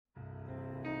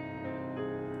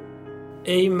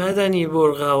ای مدنی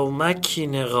برقع و مکی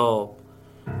نقاب،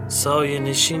 سایه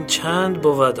نشین چند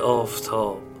بود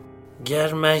آفتاب.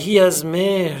 گر مهی از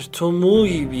مهر تو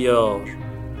مویی بیار،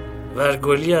 ور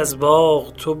گلی از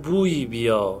باغ تو بویی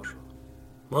بیار.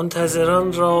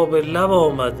 منتظران را به لب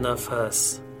آمد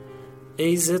نفس،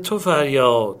 ای ز تو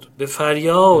فریاد به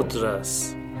فریاد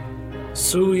رس.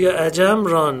 سوی عجم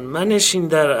ران منشین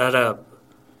در عرب،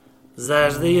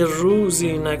 زرده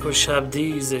روزی نک و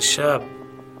شبدیز شب.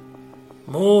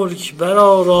 ملک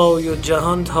برآرای و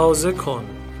جهان تازه کن،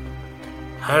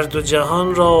 هر دو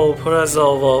جهان را پر از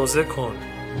آوازه کن.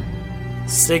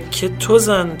 سکه تو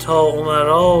زن تا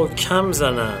امرا کم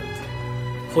زنند،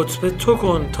 خطبه تو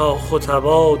کن تا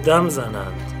خطبا دم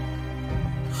زنند.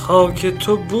 خاک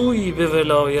تو بویی به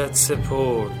ولایت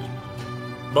سپرد،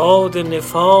 باد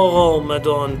نفاق آمد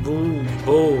و آن بوی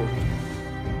برد.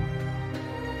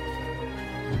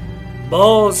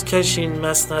 باز کشین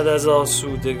مسند از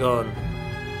آسودگان،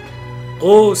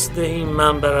 غسل دهیم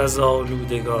منبر از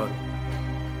آلودگان.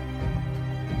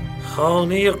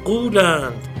 خانه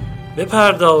غولند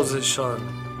بپردازشان،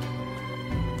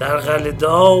 در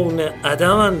قلدان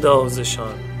عدم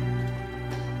اندازشان.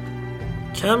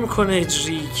 کم کن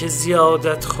اجری که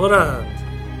زیادت خورند،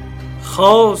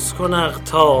 خاص کن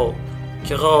اقطاع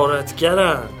که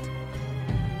غارتگرند.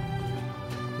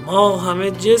 ما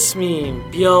همه جسمیم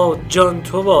بیا جان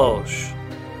تو باش،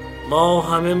 ما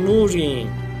همه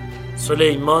موریم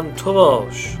سلیمان تو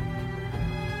باش.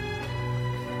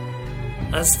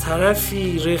 از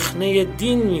طرفی رخنه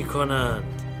دین می کنند،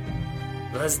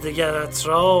 و از دگر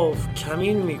اطراف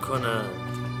کمین می کنند.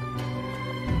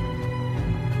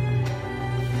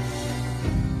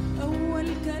 اول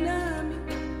کلام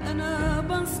انا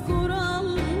بذكر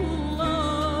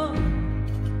الله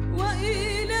و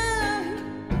اله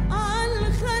على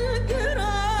الخلق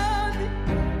راضي،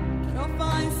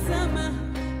 رفع السماء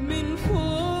من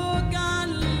فوق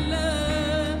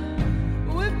علاه،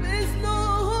 وبإذنه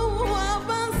هو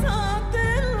بسط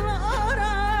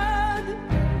الأراضي.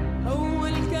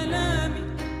 أول كلامي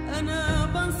أنا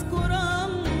بذكر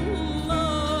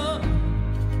الله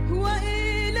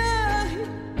وإلهي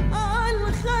على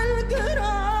الخلق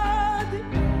راضي،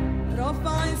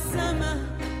 رفع السماء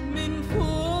من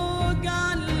فوق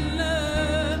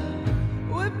علاه،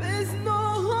 وبإذنه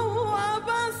هو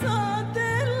بسط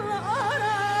الأراضي.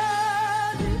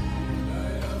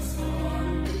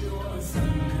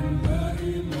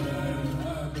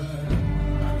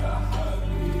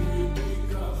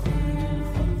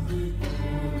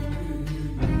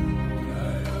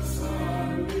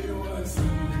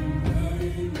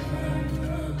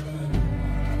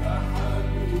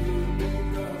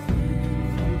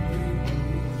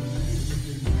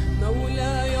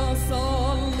 مولاي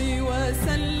صل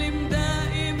وسلم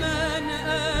دائما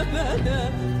أبدا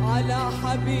على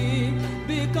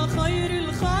حبيبك خير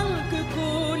الخلق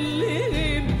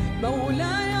كلهم.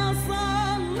 مولاي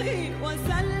صل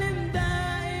وسلم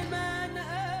دائما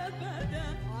أبدا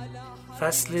على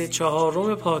فصل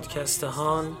چهارم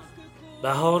پادکستهان،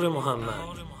 بهار محمد.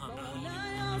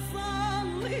 مولاي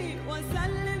صل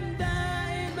وسلم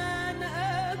دائما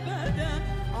أبدا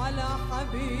على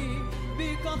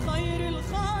حبيبك خير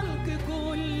الخلق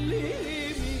كلهم.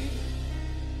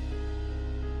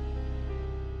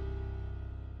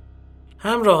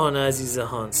 همراهان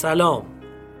عزیزهان سلام.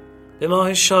 به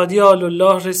ماه شادی آل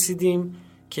الله رسیدیم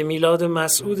که میلاد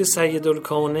مسعود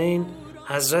سیدالکونین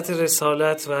حضرت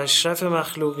رسالت و اشرف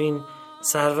مخلوقین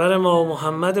سرور ما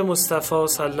محمد مصطفی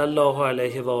صلی الله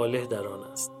علیه و آله در آن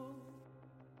است.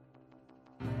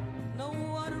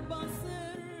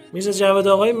 میرزا جواد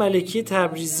آقای ملکی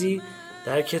تبریزی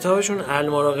در کتابشون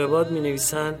المراقبات می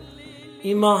نویسن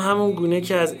این ماه همون گونه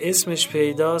که از اسمش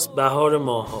پیداست بهار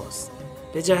ماه هاست،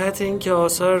 به جهت اینکه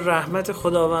آثار رحمت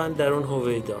خداوند در اون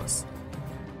هویداست.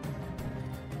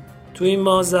 تو این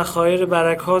ماه ذخایر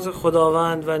برکات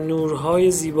خداوند و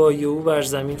نورهای زیبایی او بر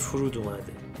زمین فرود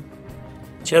اومده،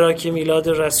 چرا که میلاد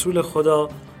رسول خدا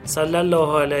صلی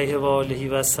الله علیه و آله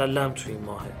و سلم تو این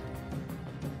ماهه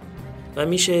و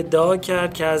میشه ادعا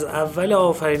کرد که از اول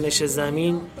آفرینش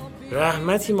زمین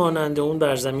رحمتی مانند اون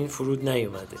بر زمین فرود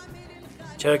نیومده،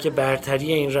 چرا که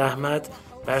برتری این رحمت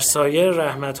بر سایر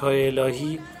رحمت‌های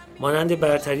الهی مانند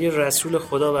برتری رسول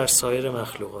خدا بر سایر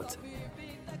مخلوقات.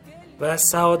 و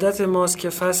سعادت ماست که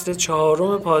فصل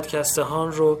چهارم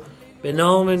پادکستهان رو به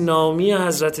نام نامی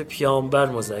حضرت پیامبر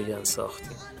مزین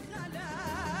ساختیم.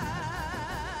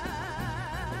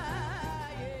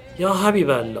 یا حبیب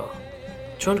الله،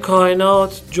 چون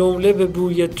کائنات جمله به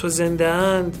بوی تو زنده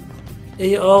اند،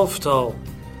 ای آفتاب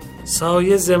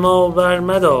سایه ز ما بر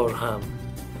مدار هم.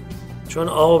 چون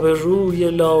آب روی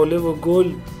لاله و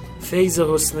گل فیض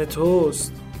حسن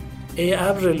توست. ای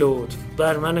ابر لطف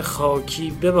بر من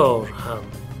خاکی ببار هم.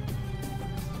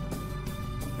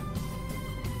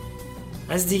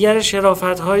 از دیگر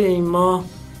شرافت‌های این ماه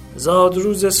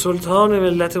زادروز سلطان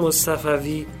ملت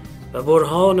مصطفوی و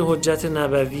برهان حجت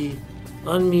نبوی،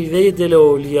 آن میوه دل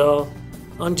اولیا،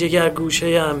 آن جگرگوشه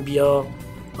انبیا،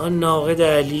 آن ناقد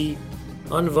علی،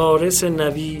 آن وارث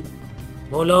نبی،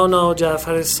 مولانا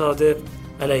جعفر صادق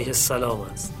علیه السلام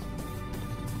است.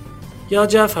 یا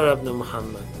جعفر ابن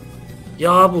محمد،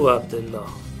 یا ابو عبدالله،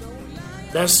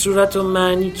 در صورت و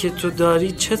معنی که تو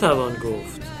داری چه توان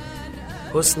گفت؟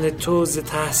 حسن تو ز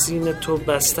تحسین تو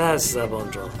بسته از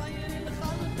زبان را.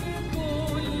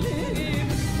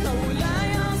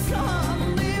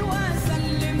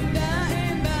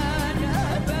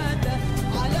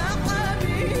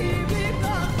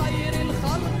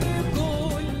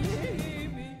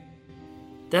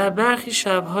 در برخی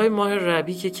شب‌های ماه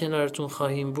ربیع که کنارتون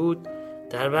خواهیم بود،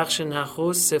 در بخش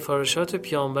نخست سفارشات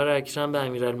پیامبر اکرم به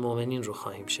امیرالمومنین رو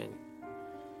خواهیم شنید.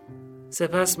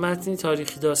 سپس متنی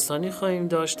تاریخی داستانی خواهیم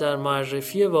داشت در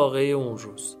معرفی واقعی اون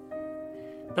روز.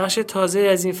 بخش تازه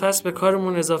از این فصل به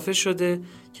کارمون اضافه شده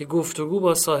که گفتگو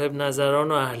با صاحب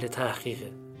نظران و اهل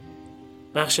تحقیقه.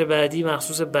 بخش بعدی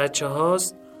مخصوص بچه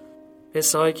هاست،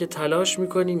 قصه هایی که تلاش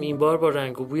میکنیم این بار با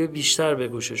رنگ و بوی بیشتر به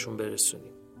گوششون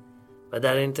برسونیم. و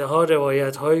در انتها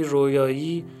روایت های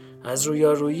رویایی از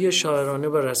رویارویی شاعرانه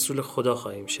با رسول خدا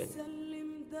خواهیم شنید.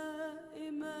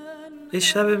 به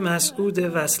شب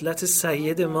مسعود وصلت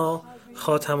سید ما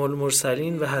خاتم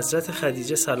المرسلین و حضرت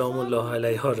خدیجه سلام الله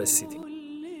علیها رسیدیم.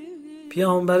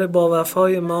 پیامبر با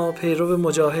وفای ما پیرو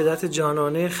مجاهدت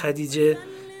جانانه خدیجه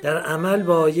در عمل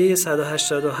با آیه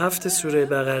 187 سوره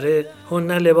بقره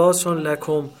هن لباس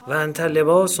لکم و انت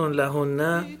لباس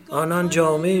لهن، آنان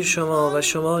جامه شما و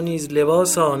شما نیز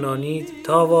لباس آنانید،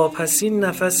 تا واپسین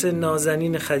نفس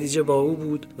نازنین خدیجه با او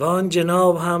بود و آن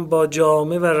جناب هم با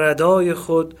جامه و ردای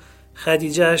خود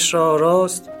خدیجه اش را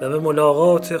آراست و به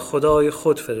ملاقات خدای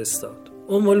خود فرستاد.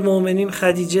 ام المؤمنین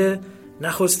خدیجه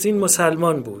نخستین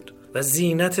مسلمان بود و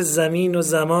زینت زمین و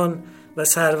زمان و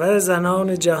سرور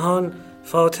زنان جهان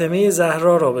فاطمه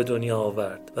زهرا را به دنیا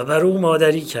آورد و بر او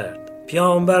مادری کرد.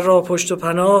 پیامبر را پشت و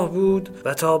پناه بود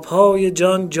و تا پای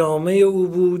جان جامه او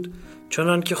بود،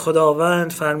 چنان که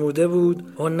خداوند فرموده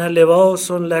بود هن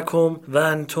لباس لکم و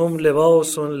انتم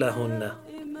لباس لهن.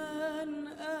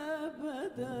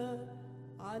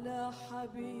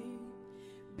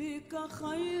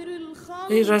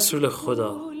 ای رسول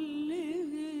خدا،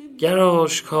 گر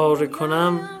آشکار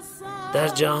کنم در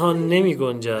جهان نمی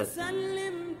گنجد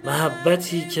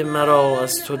محبتی که مرا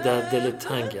از تو در دل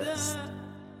تنگ است.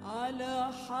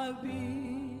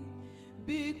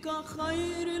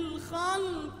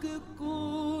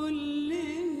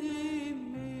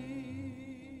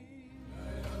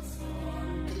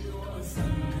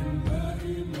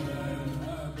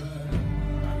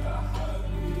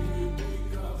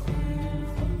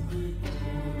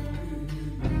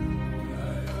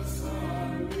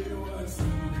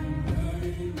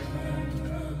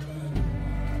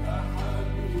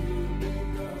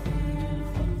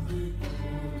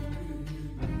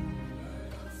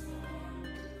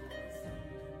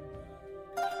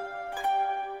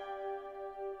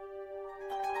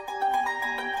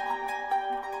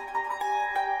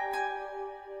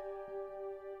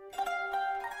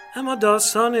 اما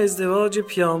داستان ازدواج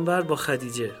پیامبر با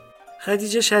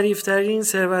خدیجه شریفترین،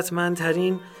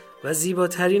 ثروتمندترین و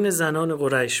زیباترین زنان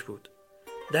قریش بود.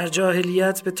 در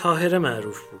جاهلیت به طاهره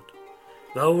معروف بود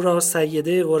و او را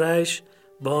سیده قریش،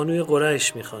 بانوی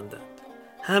قریش می‌خواندند.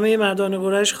 همه مردان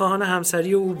قریش خواهان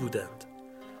همسری او بودند.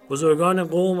 بزرگان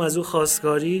قوم از او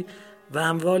خواستگاری و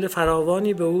اموال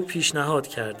فراوانی به او پیشنهاد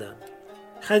کردند.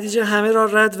 خدیجه همه را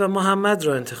رد و محمد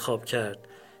را انتخاب کرد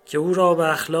که او را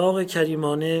به اخلاق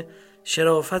کریمانه،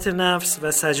 شرافت نفس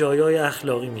و سجایای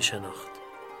اخلاقی می شناخت.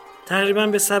 تقریباً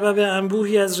به سبب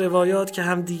انبوهی از روایات که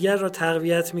همدیگر را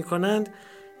تقویت می کنند،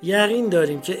 یقین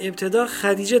داریم که ابتدا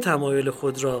خدیجه تمایل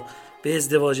خود را به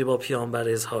ازدواج با پیامبر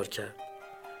اظهار کرد.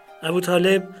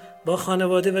 ابوطالب با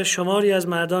خانواده و شماری از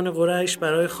مردان قریش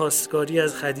برای خواستگاری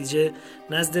از خدیجه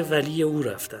نزد ولی او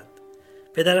رفتند.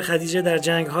 پدر خدیجه در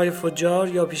جنگ‌های فجار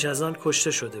یا پیش از آن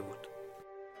کشته شده بود.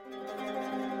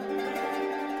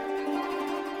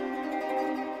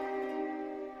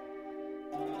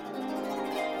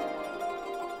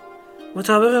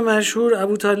 مطابق مشهور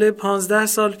ابوطالب 15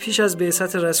 سال پیش از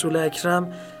بعثت رسول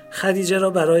اکرم خدیجه را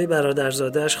برای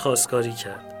برادرزاده‌اش خواستگاری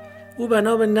کرد. او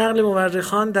بنا به نقل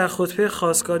مورخان در خطبه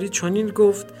خواستگاری چنین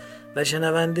گفت و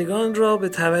شنوندگان را به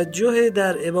توجه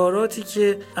در عباراتی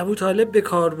که ابوطالب به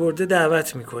کار برده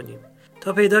دعوت می‌کنیم.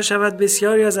 تا پیدا شود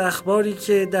بسیاری از اخباری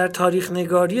که در تاریخ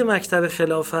نگاری مکتب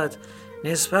خلافت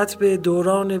نسبت به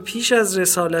دوران پیش از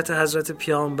رسالت حضرت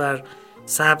پیامبر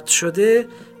ثبت شده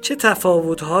چه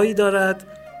تفاوت‌هایی دارد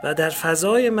و در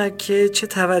فضای مکه چه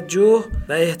توجه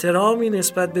و احترامی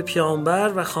نسبت به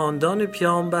پیامبر و خاندان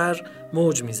پیامبر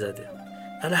موج می‌زده.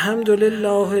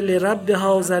 الحمدلله لرب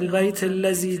هذا البیت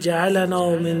الذی جعلنا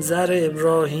من ذر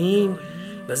ابراهیم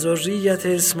و ذریة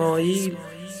اسماعیل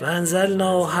و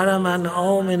انزلنا حرما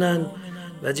آمنا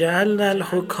و جعلنا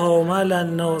الحکام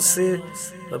للناس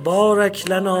و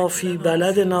بارک لنا فی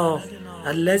بلدنا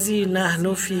الذی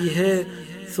نحن فیه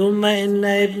ثم ان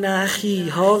ابن اخی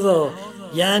هذا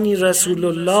یعنی رسول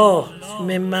الله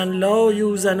ممن لا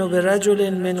یوزن برجل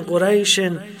من قریش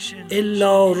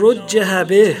الا رجح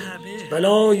به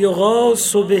ولا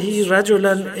یغاص به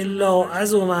رجلا الا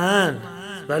عظم عنه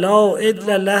ولا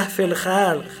عدل له فی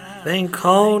الخلق و این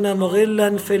کان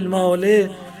مغلا فی المال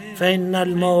فإن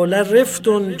المال رفت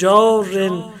جار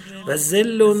و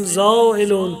ذل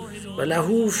زائل و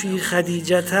له فی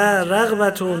خدیجة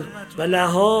رغبت و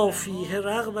لها فیه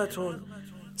رغبت.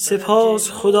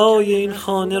 سپاس خدای این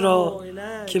خانه را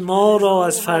که ما را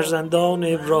از فرزندان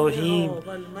ابراهیم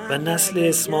و نسل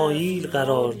اسماعیل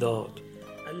قرار داد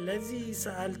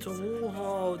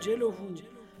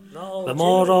و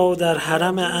ما را در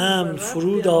حرم امن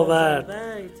فرود آورد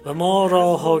و ما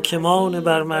را حاکمان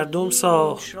بر مردم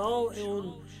ساخت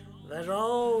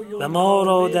و ما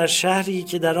را در شهری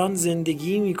که در آن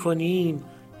زندگی می کنیم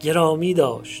گرامی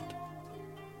داشت.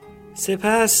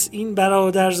 سپس این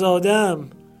برادرزادم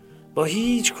با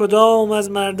هیچ کدام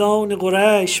از مردان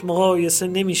قریش مقایسه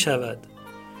نمی شود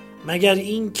مگر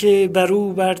این که بر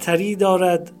او برتری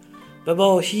دارد و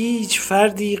با هیچ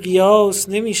فردی قیاس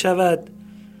نمی شود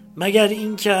مگر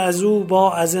این که از او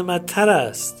با عظمت تر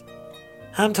است.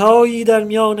 همتایی در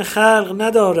میان خلق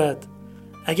ندارد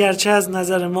اگرچه از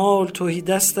نظر مال تهی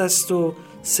دست است و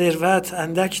ثروت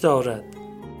اندک دارد.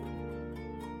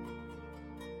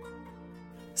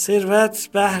 ثروت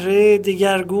بهره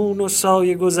دگرگون و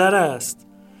سایه گذر است.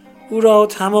 او را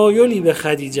تمایلی به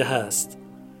خدیجه هست.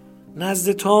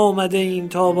 نزد تو آمده ایم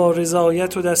تا با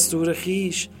رضایت و دستور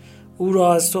خیش او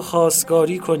را از تو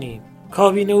خواستگاری کنیم.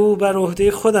 کابین او بر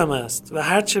عهده خودم است و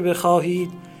هرچه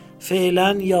بخواهید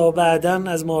فعلا یا بعداً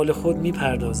از مال خود می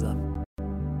پردازم.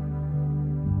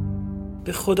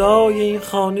 به خدای این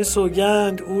خانه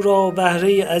سوگند او را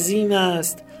بهره عظیم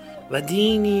است و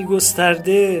دینی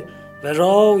گسترده و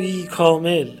رایی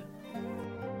کامل.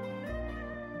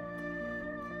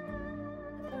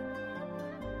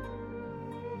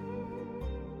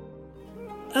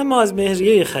 اما از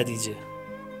مهریه خدیجه،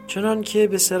 چنان که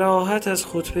به صراحت از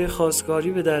خطبه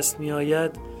خواستگاری به دست می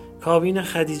آید، کابین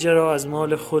خدیجه را از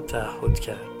مال خود تعهد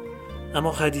کرد،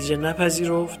 اما خدیجه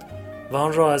نپذیرفت و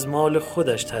آن را از مال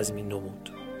خودش تضمین نمود.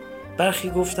 برخی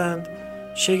گفتند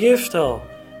شگفتا،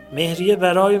 مهریه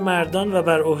برای مردان و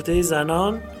بر عهده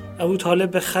زنان.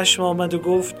 ابوطالب به خشم آمد و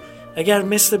گفت اگر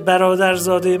مثل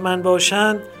برادرزاده من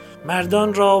باشند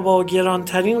مردان را با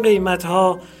گرانترین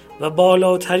قیمتها و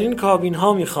بالاترین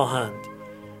کابینها می‌خواهند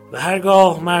و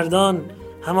هرگاه مردان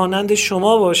همانند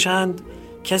شما باشند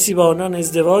کسی با آنان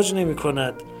ازدواج نمی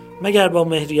کند مگر با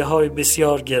مهریه های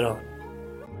بسیار گران.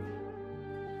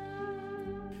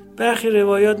 برخی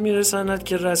روایات می رساند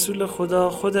که رسول خدا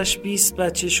خودش 20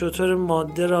 بچه شتر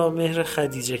ماده را مهر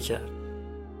خدیجه کرد.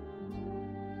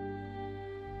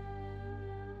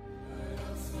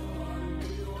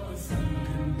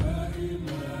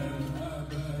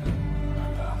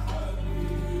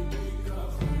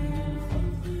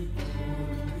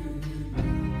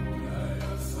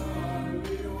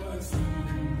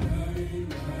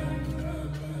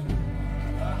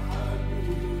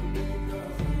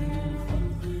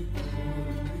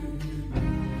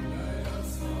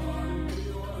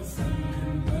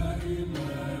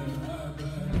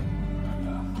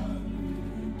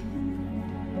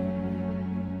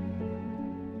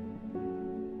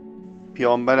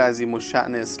 پیامبر عظیم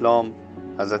الشأن اسلام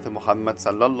حضرت محمد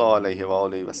صلی الله علیه و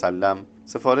آله و سلم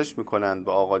سفارش میکنند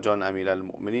به آقا جان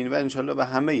امیرالمؤمنین و انشالله به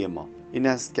همه ما، این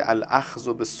است که الاخذ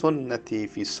به سنتی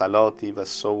فی صلاتی و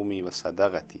صومی و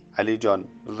صدقتی. علی جان،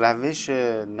 روش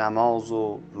نماز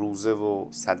و روزه و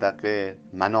صدقه،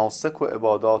 مناسک و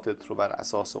عباداتت رو بر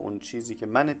اساس اون چیزی که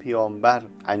من پیامبر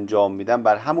انجام میدم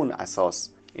بر همون اساس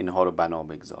اینها رو بنا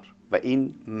بگذار و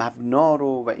این مبنا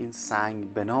رو و این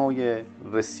سنگ بنای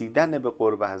رسیدن به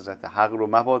قرب حضرت حق رو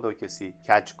مبادا کسی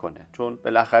کج کنه، چون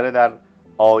بالاخره در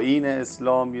آیین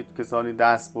اسلام یه کسانی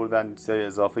دست بردن، چیزای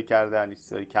اضافه کردن،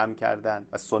 چیزای کم کردن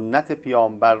و سنت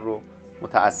پیامبر رو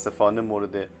متاسفانه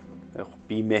مورد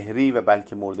بیمهری و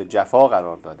بلکه مورد جفا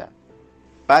قرار دادن.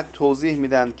 بعد توضیح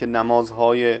میدن که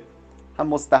نمازهای هم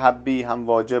مستحبی هم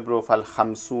واجب رو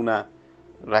فالخمسون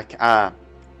رکعه،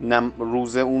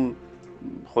 روز اون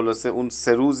خلاصه اون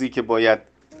 3 روزی که باید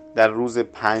در روز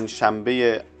 5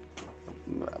 شنبه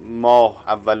ماه،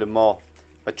 اول ماه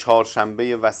و 4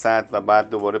 شنبه وسط و بعد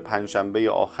دوباره 5 شنبه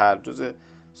آخر جز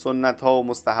سنت ها و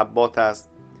مستحبات است.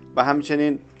 و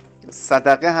همچنین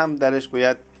صدقه هم درش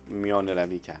باید میان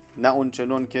روی کرد، نه اون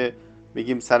چنون که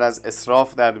بگیم سر از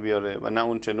اسراف در بیاره و نه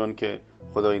اون چنون که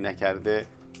خدایی نکرده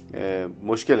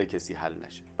مشکل کسی حل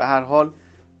نشه. به هر حال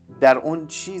در اون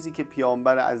چیزی که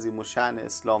پیامبر عظیم الشأن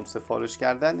اسلام سفارش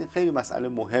کردن این خیلی مسئله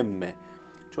مهمه،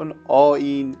 چون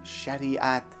آیین،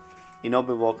 شریعت، اینا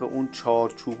به واقع اون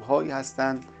چارچوب هایی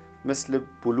هستن مثل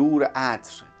بلور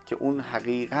عطر که اون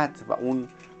حقیقت و اون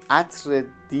عطر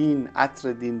دین،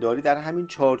 عطر دینداری در همین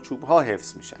چارچوب ها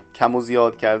حفظ میشن. کم و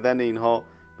زیاد کردن اینها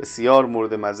بسیار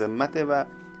مورد مذمته و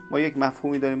ما یک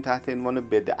مفهومی داریم تحت عنوان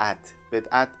بدعت.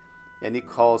 بدعت یعنی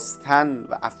کاستن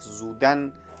و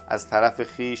افزودن از طرف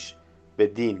خیش به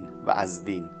دین و از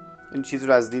دین. این چیز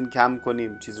رو از دین کم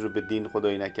کنیم، چیز رو به دین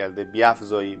خدایی نکرده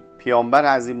بیافزاییم. پیامبر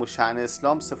عظیم الشأن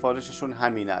اسلام سفارششون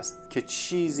همین است که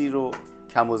چیزی رو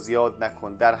کم و زیاد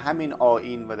نکن، در همین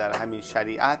آیین و در همین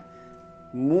شریعت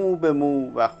مو به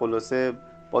مو و خلاصه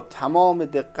با تمام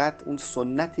دقت اون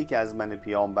سنتی که از من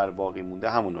پیامبر باقی مونده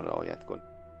همون رو رعایت کن.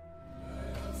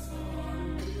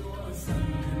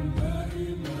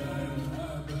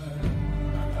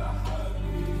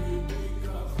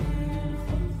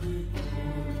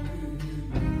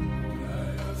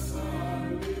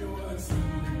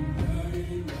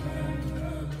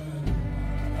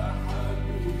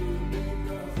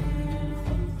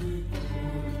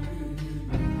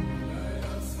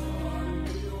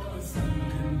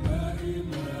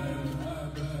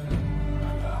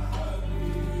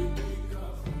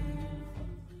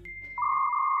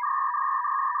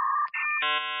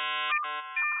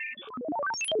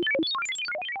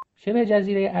 شبه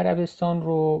جزیره عربستان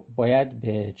رو باید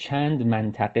به چند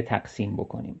منطقه تقسیم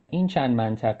بکنیم. این چند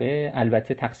منطقه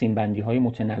البته تقسیم بندی های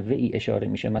متنوعی اشاره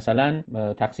میشه. مثلا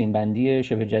تقسیم بندی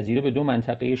شبه جزیره به 2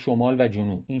 منطقه شمال و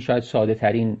جنوب، این شاید ساده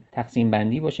ترین تقسیم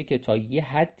بندی باشه که تا یه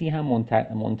حدی هم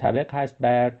منطبق هست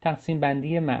بر تقسیم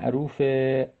بندی معروف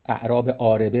اعراب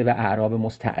عاربه و اعراب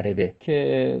مستعربه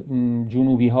که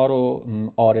جنوبی ها رو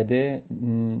عاربه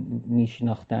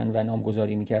میشناختن و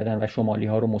نامگذاری میکردن و شمالی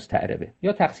ها رو مستعربه.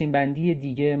 یا تقسیم بندی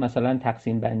دیگه مثلا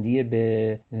تقسیم بندی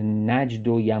به نجد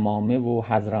و یمامه و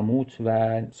حضرموت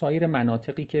و سایر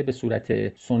مناطقی که به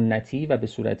صورت سنتی و به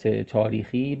صورت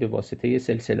تاریخی به واسطه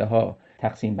سلسله ها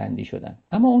تقسیم بندی شدن.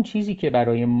 اما اون چیزی که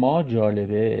برای ما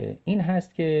جالبه این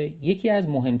هست که یکی از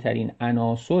مهمترین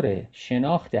عناصر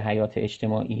شناخت حیات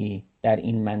اجتماعی در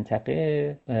این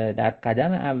منطقه در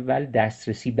قدم اول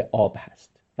دسترسی به آب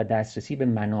هست و دسترسی به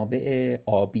منابع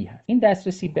آبی هست. این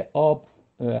دسترسی به آب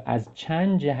از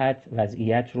چند جهت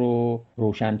وضعیت رو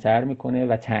روشن‌تر میکنه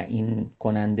و تعیین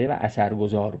کننده و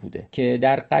اثرگذار بوده که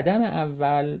در قدم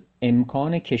اول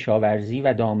امکان کشاورزی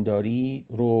و دامداری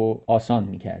رو آسان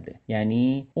میکرده.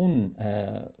 یعنی اون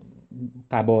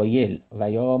قبایل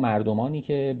و یا مردمانی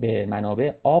که به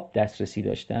منابع آب دسترسی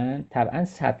داشتن طبعا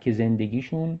سبک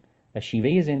زندگیشون و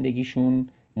شیوه زندگیشون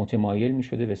متمایل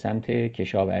میشده به سمت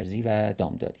کشاورزی و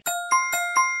دامداری.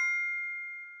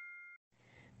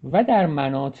 و در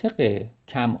مناطق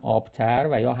کم آبتر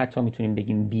و یا حتی میتونیم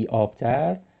بگیم بی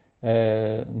آبتر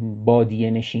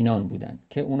بادیه نشینان بودن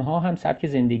که اونها هم سبک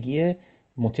زندگی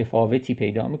متفاوتی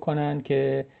پیدا میکنن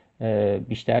که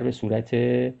بیشتر به صورت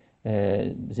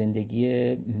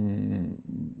زندگی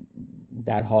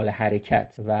در حال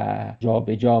حرکت و جا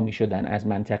به جا می شدن از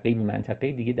منطقه به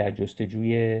منطقه دیگه در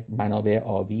جستجوی منابع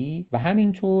آبی و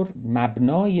همینطور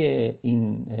مبنای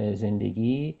این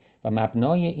زندگی و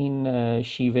مبنای این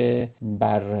شیوه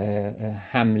بر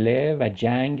حمله و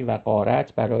جنگ و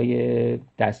غارت برای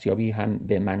دستیابی هم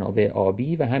به منابع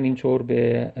آبی و همینطور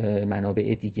به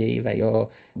منابع دیگه و یا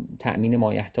تأمین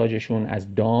مایحتاجشون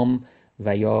از دام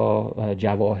و یا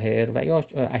جواهر و یا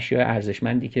اشیاء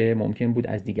ارزشمندی که ممکن بود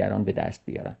از دیگران به دست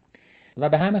بیارن. و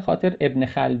به همین خاطر ابن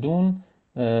خلدون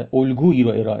الگویی رو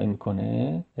ارائه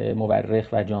میکنه، مورخ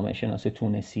و جامعه شناس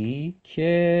تونسی،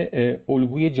 که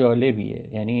الگوی جالبیه.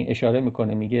 یعنی اشاره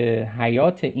میکنه، میگه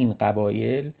حیات این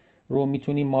قبایل رو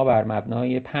میتونیم ما بر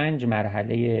مبنای 5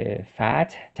 مرحله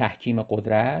فتح، تحکیم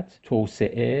قدرت،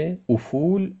 توسعه،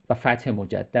 افول و فتح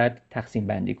مجدد تقسیم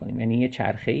بندی کنیم. یعنی یه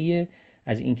چرخه‌ای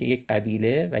از اینکه یک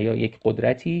قبیله و یا یک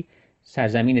قدرتی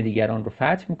سرزمین دیگران رو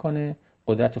فتح میکنه،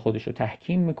 قدرت خودش رو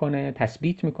تحکیم میکنه،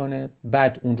 تثبیت میکنه،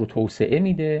 بعد اون رو توسعه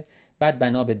میده، بعد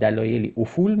بنا به دلایلی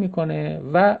افول میکنه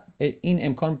و این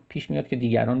امکان پیش میاد که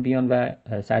دیگران بیان و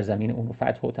سرزمین اون رو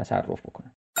فتح و تصرف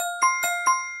بکنن.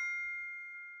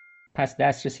 پس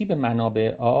دسترسی به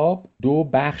منابع آب دو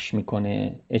بخش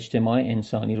میکنه اجتماع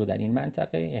انسانی رو در این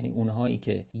منطقه، یعنی اونهایی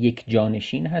که یک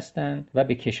جانشین هستن و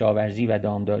به کشاورزی و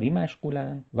دامداری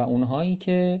مشغولن و اونهایی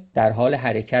که در حال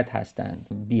حرکت هستند،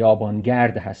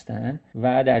 بیابانگرد هستند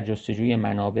و در جستجوی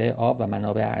منابع آب و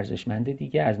منابع ارزشمند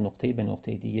دیگه از نقطه به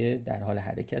نقطه دیگه در حال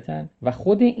حرکتن و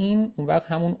خود این اون وقت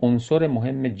همون عنصر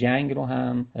مهم جنگ رو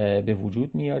هم به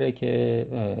وجود میاره که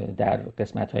در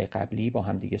قسمت‌های قبلی با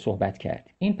هم دیگه صحبت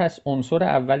کردیم. این پس عنصر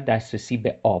اول دسترسی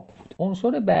به آب بود.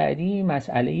 عنصر بعدی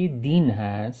مسئله دین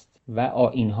هست و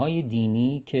آیین‌های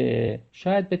دینی که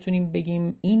شاید بتونیم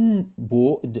بگیم این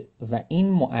بعد و این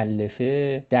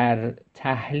مؤلفه در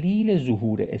تحلیل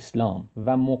ظهور اسلام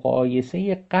و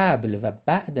مقایسه قبل و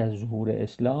بعد از ظهور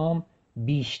اسلام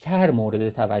بیشتر مورد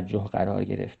توجه قرار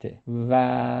گرفته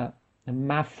و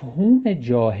مفهوم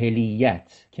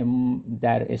جاهلیت که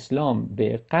در اسلام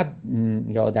به قبل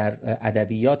یا در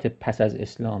ادبیات پس از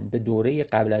اسلام به دوره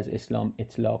قبل از اسلام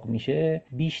اطلاق میشه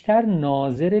بیشتر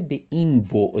ناظر به این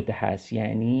بعد هست،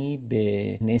 یعنی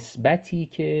به نسبتی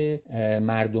که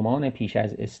مردمان پیش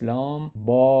از اسلام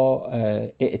با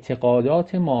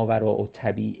اعتقادات ماوراء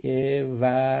الطبیعه و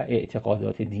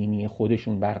اعتقادات دینی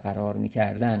خودشون برقرار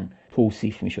میکردن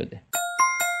توصیف میشده.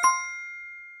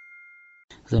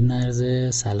 ضمن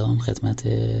عرض سلام خدمت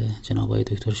جناب آقای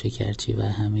دکتر شکرچی و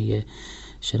همه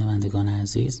شنوندگان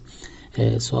عزیز.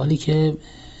 سوالی که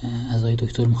از آقای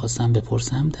دکتر میخواستم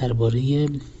بپرسم درباره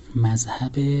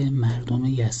مذهب مردم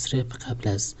یثرب قبل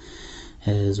از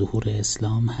ظهور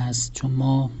اسلام هست، چون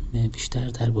ما بیشتر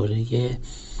درباره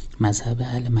مذهب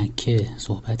اهل مکه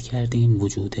صحبت کردیم،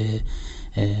 وجود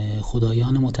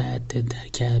خدایان متعدد در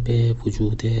کعبه،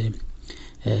 وجود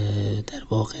در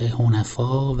واقع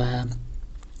حنفا و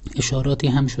اشاراتی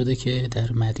هم شده که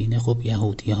در مدینه خب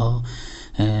یهودی ها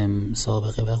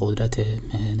سابقه و قدرت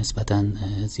نسبتاً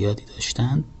زیادی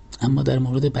داشتند، اما در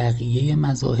مورد بقیه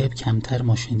مذاهب کمتر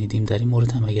ما شنیدیم. در این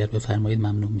مورد هم اگر بفرمایید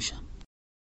ممنون میشم.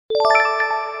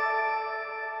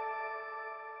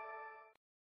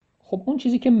 خب اون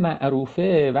چیزی که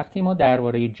معروفه وقتی ما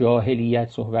درباره جاهلیت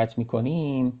صحبت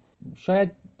میکنیم،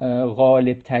 شاید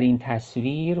غالب ترین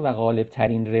تصویر و غالب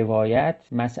ترین روایت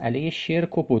مسئله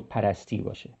شرک و بت پرستی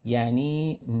باشه.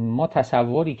 یعنی ما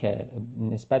تصوری که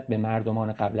نسبت به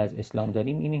مردمان قبل از اسلام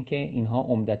داریم اینه که اینها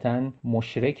عمدتاً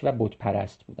مشرک و بت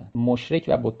پرست بودن. مشرک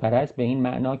و بت پرست به این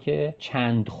معنا که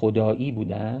چند خدایی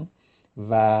بودن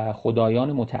و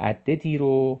خدایان متعددی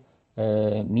رو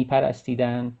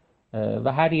میپرستیدن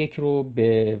و هر یک رو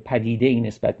به پدیده‌ای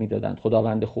نسبت میدادند: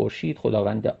 خداوند خورشید،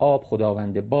 خداوند آب،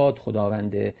 خداوند باد،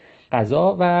 خداوند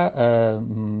قضا و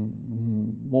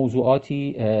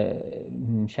موضوعاتی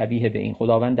شبیه به این،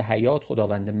 خداوند حیات،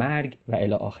 خداوند مرگ و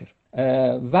الی آخر.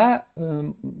 و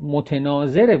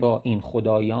متناظر با این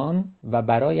خدایان و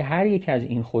برای هر یک از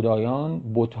این خدایان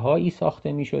بت‌هایی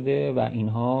ساخته می شده و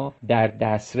اینها در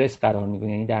دسترس قرار می گرفتند،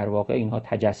 یعنی در واقع اینها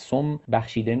تجسم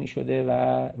بخشیده می شده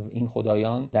و این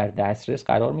خدایان در دسترس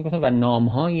قرار می گرفتند و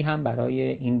نامهایی هم برای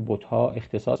این بت‌ها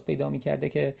اختصاص پیدا می کرده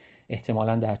که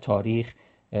احتمالاً در تاریخ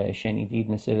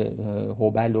شنیدید، مثل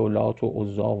هبل و لات و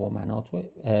عزا و منات و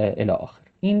الی آخر.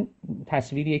 این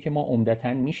تصویریه که ما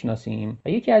عمدتاً میشناسیم و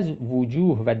یکی از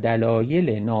وجوه و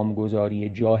دلایل نامگذاری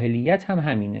جاهلیت هم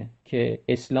همینه که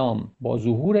اسلام با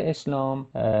ظهور اسلام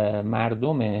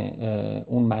مردم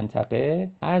اون منطقه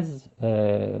از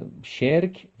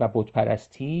شرک و بت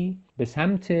پرستی به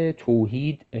سمت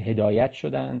توحید هدایت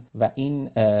شدن و این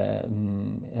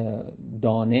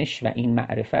دانش و این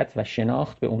معرفت و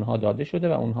شناخت به اونها داده شده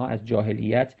و اونها از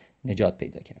جاهلیت نجات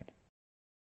پیدا کردن.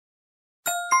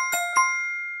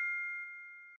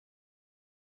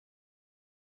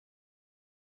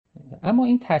 اما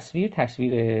این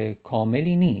تصویر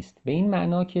کاملی نیست، به این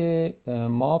معنا که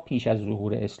ما پیش از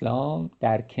ظهور اسلام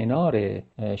در کنار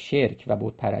شرک و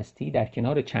بت پرستی، در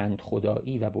کنار چند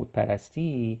خدایی و بت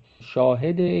پرستی،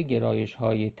 شاهد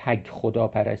گرایش‌های تک خدا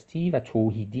پرستی و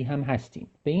توحیدی هم هستیم.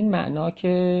 به این معنا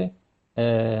که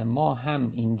ما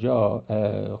هم اینجا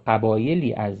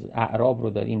قبایلی از اعراب رو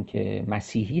داریم که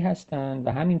مسیحی هستند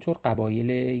و همینطور قبایل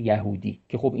یهودی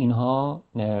که خب اینها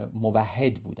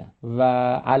موحد بودن و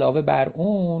علاوه بر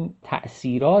اون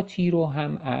تأثیراتی رو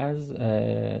هم از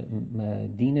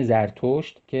دین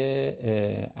زرتشت که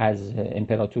از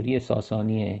امپراتوری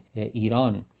ساسانی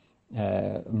ایران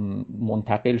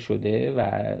منتقل شده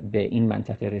و به این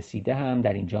منطقه رسیده هم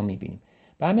در اینجا میبینیم.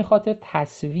 به همین خاطر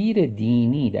تصویر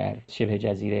دینی در شبه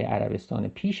جزیره عربستان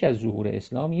پیش از ظهور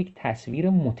اسلام یک تصویر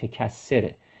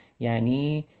متکثره،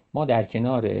 یعنی ما در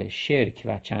کنار شرک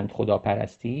و چند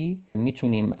خداپرستی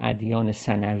میتونیم ادیان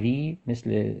ثانوی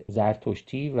مثل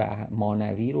زرتشتی و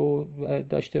مانوی رو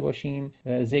داشته باشیم،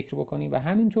 ذکر بکنیم، و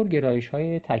همینطور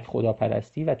گرایش‌های تک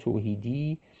خداپرستی و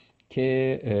توحیدی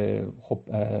که خب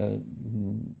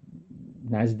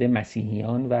نزد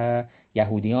مسیحیان و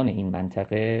یهودیان این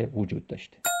منطقه وجود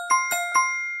داشته.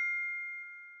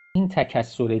 این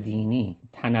تکثر دینی،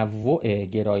 تنوع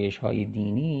گرایش‌های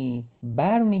دینی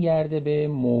برمیگرده به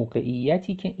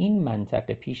موقعیتی که این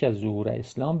منطقه پیش از ظهور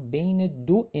اسلام بین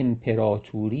دو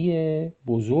امپراتوری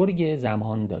بزرگ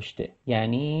زمان داشته.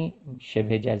 یعنی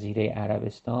شبه جزیره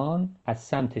عربستان از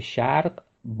سمت شرق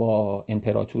با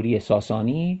امپراتوری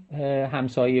ساسانی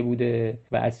همسایه بوده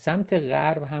و از سمت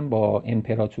غرب هم با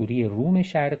امپراتوری روم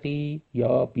شرقی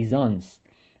یا بیزانس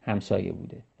همسایه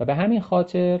بوده و به همین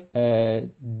خاطر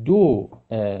دو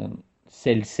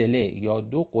سلسله یا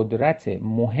دو قدرت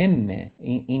مهم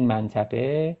این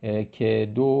منطقه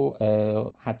که دو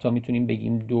حتی میتونیم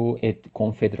بگیم دو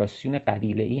کنفدراسیون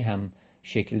قبیله‌ای هم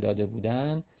شکل داده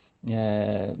بودن،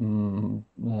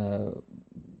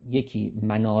 یکی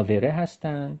مناوره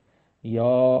هستن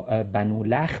یا بنو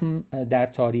لخم در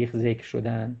تاریخ ذکر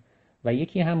شدن و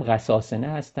یکی هم غساسنه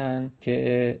هستند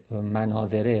که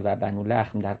مناوره و بنو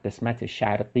لخم در قسمت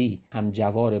شرقی هم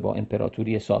جوار با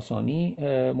امپراتوری ساسانی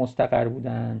مستقر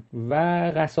بودند و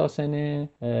غساسنه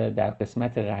در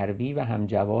قسمت غربی و هم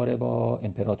جوار با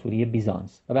امپراتوری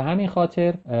بیزانس و به همین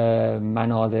خاطر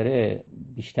مناوره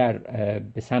بیشتر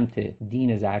به سمت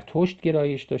دین زرتشت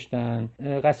گرایش داشتند،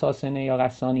 غساسنه یا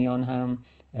غسانیان هم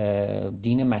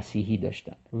دین مسیحی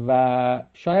داشتن و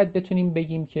شاید بتونیم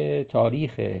بگیم که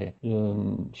تاریخ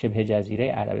شبه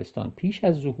جزیره عربستان پیش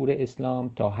از ظهور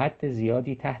اسلام تا حد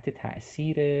زیادی تحت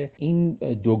تأثیر این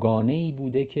دوگانه‌ای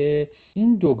بوده که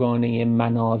این دوگانه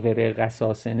مناوره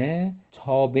غساسنه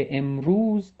تا به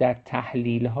امروز در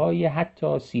تحلیل‌های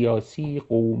حتی سیاسی،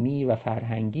 قومی و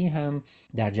فرهنگی هم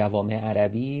در جوامع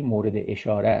عربی مورد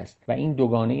اشاره است و این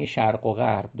دوگانه شرق و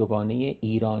غرب، دوگانه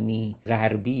ایرانی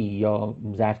غربی یا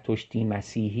زرتشتی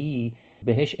مسیحی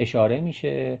بهش اشاره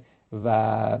میشه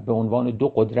و به عنوان دو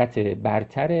قدرت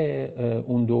برتر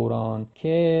اون دوران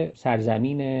که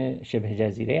سرزمین شبه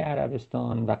جزیره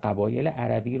عربستان و قبایل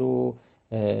عربی رو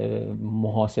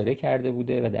محاصره کرده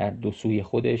بوده و در دو سوی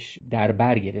خودش در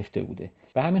بر گرفته بوده.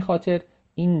 به همین خاطر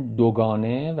این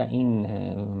دوگانه و این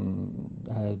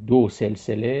دو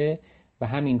سلسله و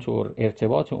همینطور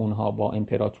ارتباط اونها با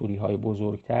امپراتوری های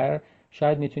بزرگتر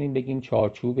شاید میتونیم بگیم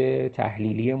چارچوب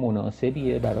تحلیلی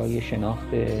مناسبیه برای شناخت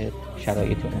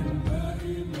شرایط اون.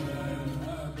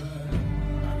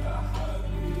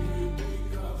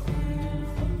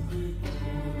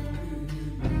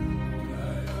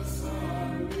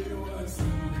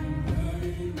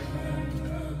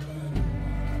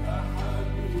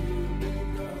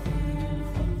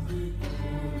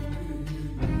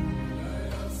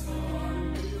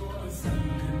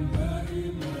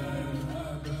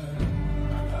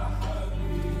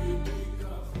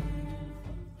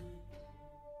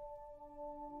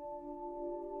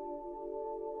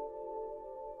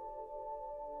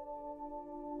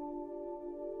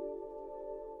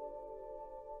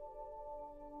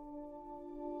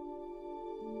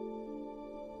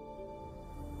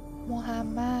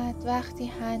 محمد وقتی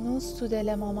هنوز تو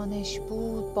دل مامانش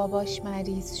بود باباش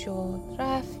مریض شد،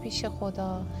 رفت پیش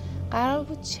خدا. قرار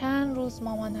بود چند روز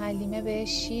مامان حلیمه بهش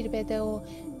شیر بده و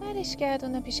برش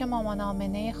گردونه پیش مامان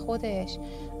آمنه خودش،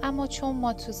 اما چون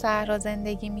ما تو صحرا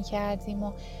زندگی میکردیم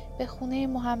و به خونه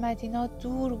محمدینا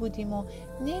دور بودیم و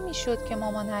نمیشد که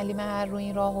مامان حلیمه هر رو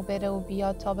این راهو بره و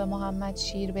بیاد تا به محمد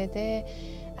شیر بده،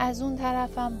 از اون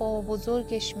طرفم بابا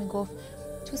بزرگش میگفت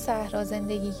تو صحرا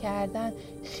زندگی کردن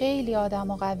خیلی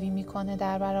آدمو قوی میکنه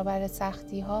در برابر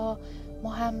سختی ها.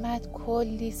 محمد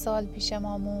کلی سال پیش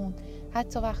ما موند،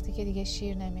 حتی وقتی که دیگه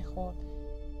شیر نمیخورد.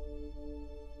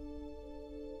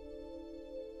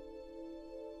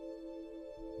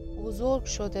 بزرگ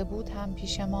شده بود هم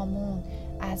پیش ما موند،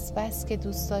 از بس که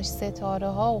دوست داشت ستاره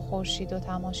ها و خورشید رو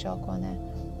تماشا کنه،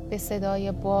 به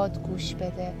صدای باد گوش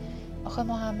بده. آخه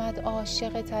محمد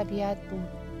عاشق طبیعت بود.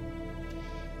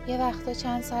 یه وقتا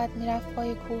چند ساعت میرفت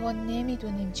پای کوه و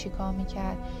نمیدونیم چی کار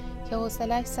میکرد که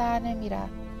حوصله‌اش سر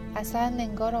نمیرفت. اصلا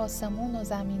انگار آسمون و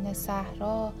زمین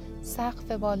صحرا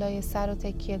سقف بالای سر و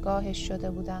تکیه‌گاهش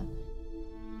شده بودن.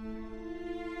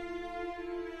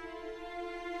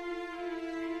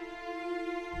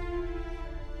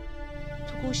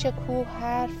 تو گوش کوه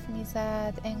حرف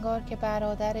میزد، انگار که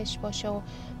برادرش باشه و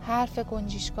حرف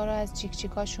گنجشکا رو از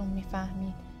جیکجیکاشون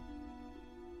میفهمید.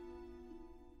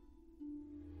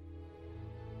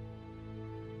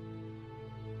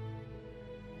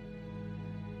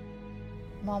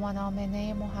 مامان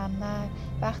آمنه محمد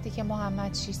وقتی که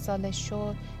محمد 6 سالش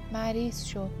شد مریض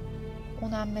شد.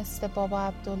 اونم مثل بابا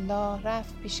عبدالله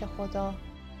رفت پیش خدا.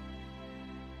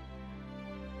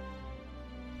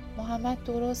 محمد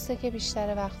درسته که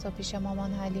بیشتر وقتا پیش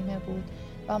مامان حلیمه بود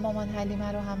و مامان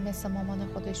حلیمه رو هم مثل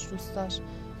مامان خودش دوست داشت،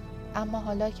 اما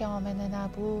حالا که آمنه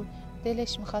نبود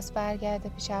دلش میخواست برگرده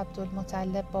پیش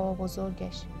عبدالمطلب بابا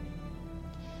بزرگش.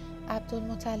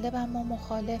 عبدالمطلب اما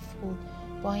مخالف بود،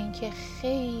 با اینکه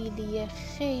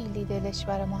خیلی دلش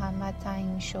برای محمد تنگ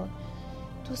میشد.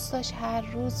 دوست داشت هر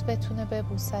روز بتونه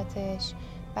ببوستش،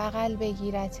 بغل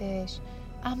بگیرتش،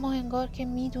 اما انگار که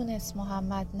میدونست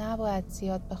محمد نباید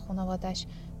زیاد به خانوادش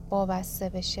وابسته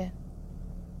بشه.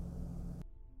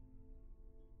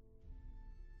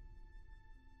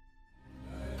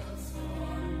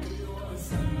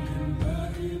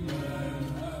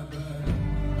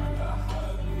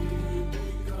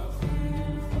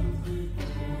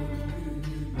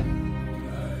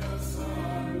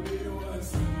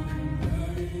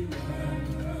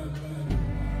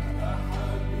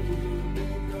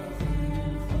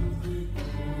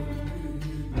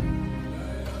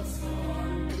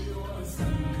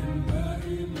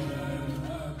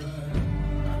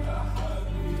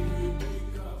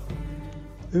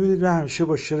 ببینید من همیشه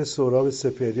با شعر سهراب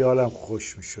سپهری حالم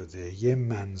خوش می شده. یه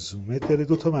منظومه داره،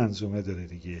 2 تا منظومه داره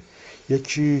دیگه.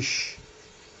 یکیش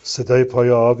صدای پای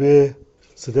آبه.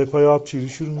 صدای پای آب چیزی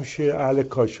شروع میشه: اهل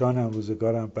کاشانم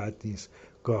روزگارم بد نیست،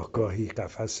 گاهی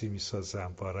قفسی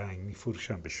میسازم با رنگ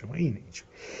میفروشم به شما. اینجا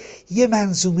یه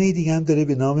منظومه دیگه هم داره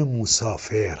به نام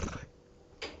مسافر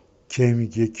که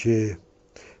میگه که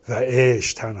و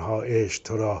عشق، تنها عشق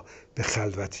تو را به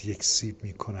خلوت یک سیب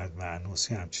میکند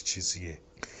مأنوس. همچی چیزیه.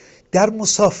 در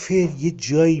مسافر یه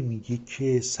جایی میگه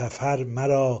که سفر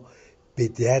مرا به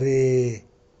در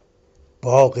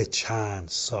باغ چند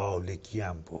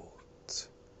سالگیم برد،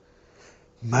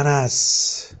 من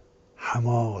از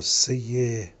حماسه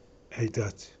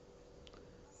ایداد.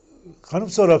 خانم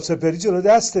سهراب سپهری جلو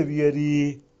دست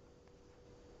بیاری.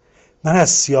 من از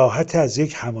سیاحت از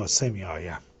یک حماسه می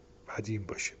آیم. بعد این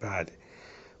باشه. بله،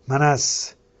 من از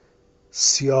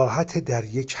سیاحت در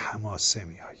یک حماسه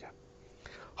می آیم.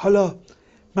 حالا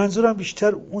منظورم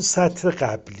بیشتر اون سطر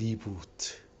قبلی بود: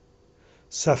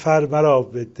 سفر مرا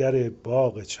به در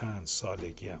باغ چند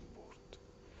سالگیم برد.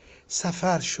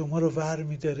 سفر شما رو ور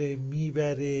میداره،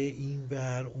 میبره این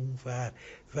ور اون ور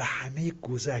و همه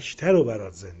گذشته رو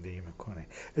برات زندگی میکنه.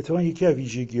 اتفاقا یکی از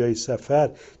ویژگی‌های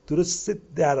سفر درسته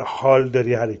در حال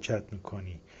داری حرکت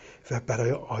میکنی و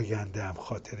برای آینده هم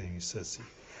خاطره میسازی،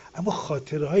 اما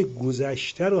خاطره های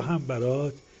گذشته رو هم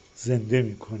برات زنده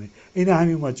میکنه. این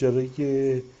همین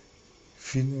ماجرای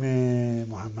فیلم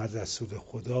محمد رسول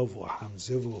خدا و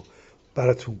حمزه و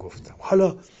براتون گفتم.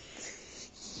 حالا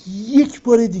یک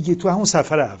بار دیگه تو همون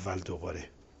سفر اول دوباره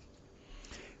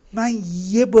من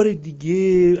یه بار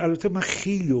دیگه، البته من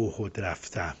خیلی احد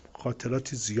رفتم،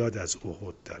 خاطرات زیاد از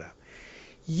احد دارم،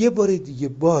 یه بار دیگه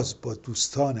باز با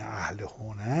دوستان اهل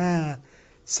هنر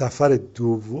سفر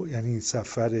دوم، یعنی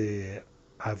سفر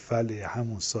اول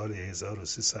همون سال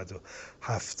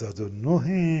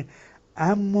 1379،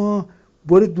 اما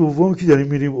بار دوم که داریم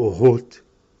میریم احد.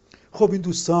 خب این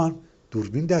دوستان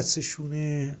دوربین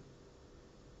دستشونه،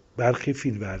 برخی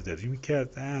فیلم برداری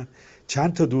میکردن.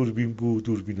 چند تا دوربین بود،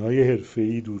 دوربین‌های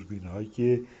حرفه‌ای، دوربین‌هایی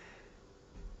که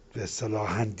به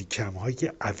اصطلاح هندیکم‌هایی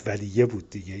که اولیه بود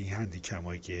دیگه. این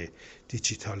هندیکم‌هایی که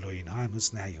دیجیتال و اینها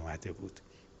هنوز نیومده بود.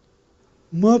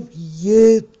 ما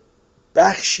یه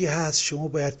بخشی هست شما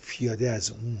باید پیاده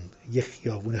از اون، یه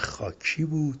خیابون خاکی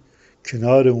بود،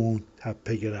 کنار اون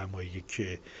تپه رمایی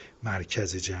که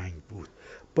مرکز جنگ بود،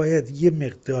 باید یه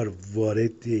مقدار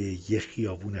وارد یه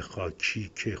خیابون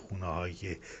خاکی که خونه‌های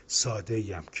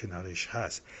ساده‌ای هم کنارش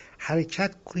هست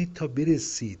حرکت کنید تا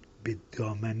برسید به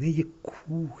دامنه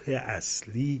کوه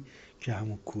اصلی که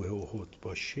همون کوه احد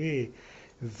باشه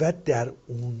و در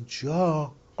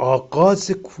اونجا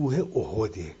آغاز کوه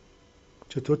احده.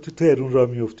 چطور تو تهران را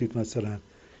میافتید مثلا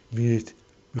میرید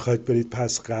میخواید برید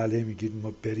پس قلعه، میگید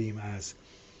ما بریم از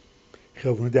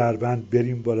خیابون دربند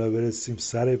بریم بالا برسیم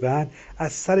سر بند،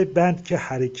 از سر بند که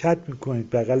حرکت میکنید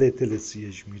بغل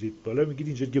طلسیج میرید بالا، میگید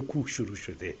اینجا یه کوه شروع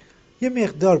شده. یه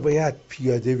مقدار باید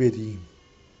پیاده بریم.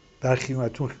 در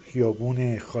خیابون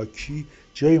خیابون خاکی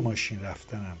جای ماشین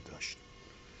رفتن هم داشت.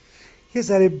 یه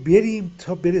ذره بریم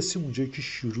تا برسیم اونجایی که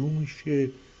شروع میشه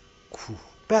کوه.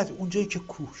 بعد اونجایی که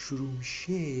کوه شروع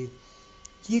میشه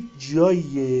یه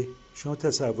جاییه، شما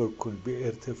تصور کنید به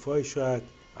ارتفاع شاید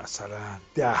مثلا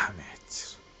 10 متر،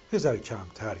 یه ذره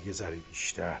کمتر یه ذره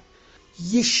بیشتر،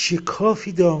 یه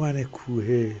شکافی دامن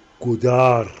کوه،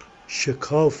 گدار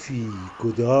شکافی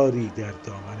گداری در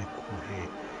دامن کوه،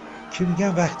 که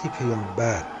میگن وقتی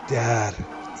پیامبر در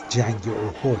جنگ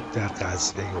احد، در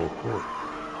غزوه احد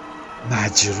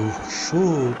مجروح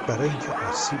شد، برای اینکه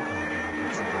آسیب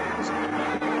نبینه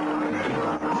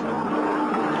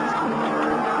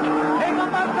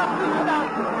پیغمبر تخلیه شدن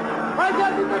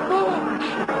برگردید به کوه.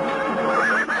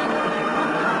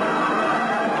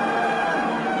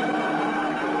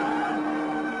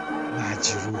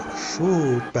 مجروح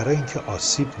شد برای اینکه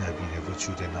آسیب نبینه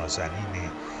وجود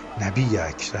نازنین نبی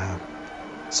اکرم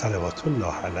صلوات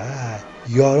الله علیه.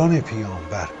 یاران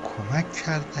پیامبر کمک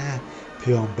کردن،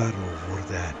 پیامبر رو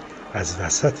آوردن از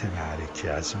وسط معرکه،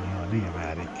 از میانه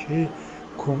معرکه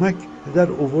کمک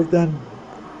در آوردن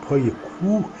پای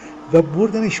کوه و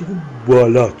بردنش اون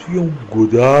بالا توی اون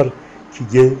گدار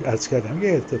که یه از کردم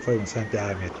یه ارتفاع مثلا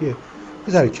 10 متری، یه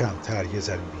ذره کمتر یه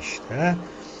ذره بیشتر.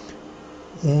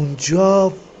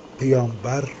 اونجا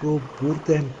پیامبر رو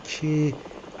بردن که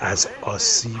از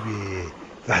آسیب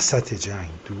وسط جنگ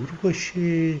دور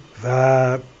باشه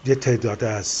و یه تعداد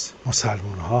از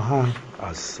مسلمان ها هم،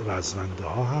 از رزمنده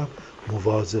ها هم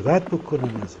مواظبت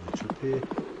بکنن از وجود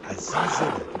عزیز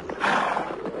نبی.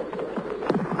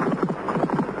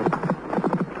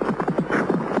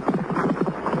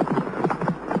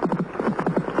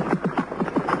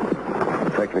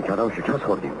 فکر میکردم شکست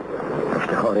خوردیم.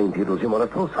 افتخار این پیروزی مال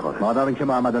توست خواهد. مادام اینکه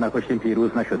محمد رو نکشتیم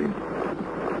پیروز نشدیم.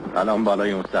 الان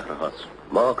بالای اون صخره هاست.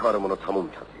 ما کارمون رو تموم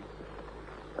کردیم.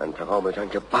 انتقام جنگ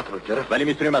بدر رو گرفت، ولی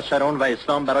میتونیم از شر اون و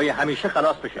اسلام برای همیشه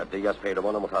خلاص بشیم. دیگه از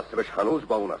پیروان متعصبش هنوز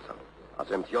با اون هستن.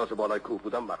 از امتیاز بالای کوه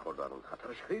بودن برخوردارن.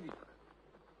 خطرش خیلی داره.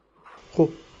 خب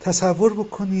تصور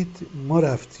بکنید ما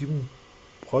رفتیم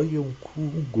پای اون کوه،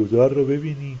 اون گدار رو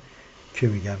ببینیم که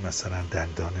میگن مثلا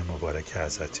دندان مبارک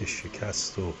حضرت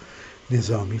شکست و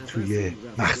نظامی توی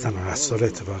مخزن الاسرار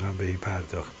اتفاقا به این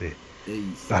پرداخته.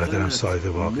 برادرم ساید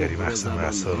باقری مخزن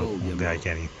الاسرار رو خونده.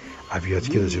 اگر این ابیاتی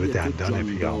که راجع به دندان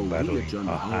پیامبر و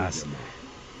اینها هست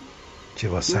که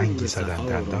با سنگی زدن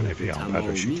دندان پیامبر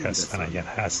رو شکستن، اگر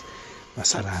هست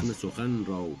مثلا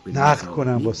نقل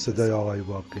کنم با صدای آقای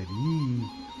باقری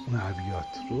اون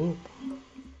ابیات رو.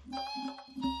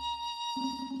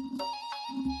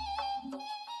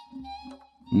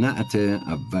 نعت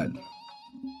اول.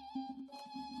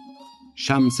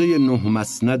 شمسه 9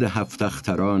 مسند 7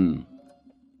 اختران،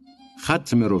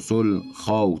 ختم رسل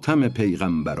خاتم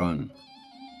پیغمبران.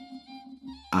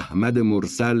 احمد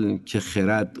مرسل که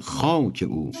خرد خاک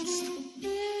اوست،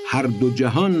 هر دو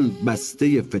جهان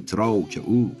بسته فتراک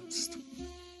اوست.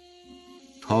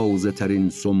 تازه ترین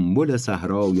سنبل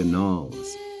صحرای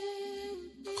ناز،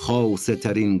 خاصه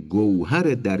ترین گوهر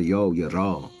دریای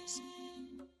راز.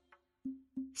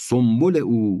 سنبل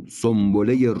او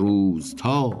سنبله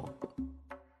روزتاب،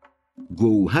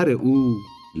 گوهر او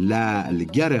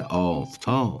لعلگر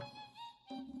آفتاب.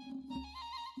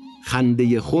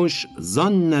 خنده خوش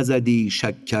زان نزدی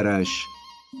شکرش،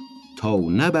 تا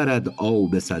نبرد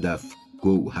آب صدف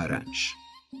گوهرش.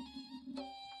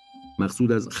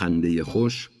 مقصود از خنده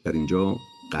خوش در اینجا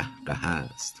قهقه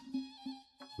است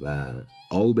و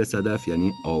آب صدف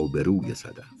یعنی آبروی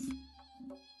صدف.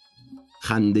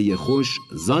 خنده خوش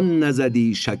زان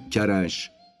نزدی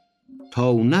شکرش،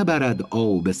 تا نبرد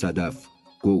آب صدف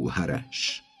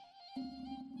گوهرش.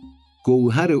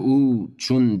 گوهر او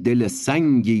چون دل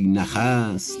سنگی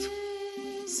نخست،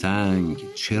 سنگ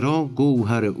چرا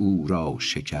گوهر او را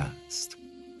شکست.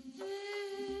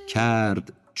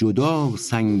 کرد جدا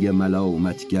سنگ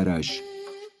ملامتگرش،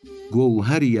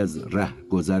 گوهری از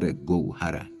رهگذر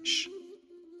گوهرش.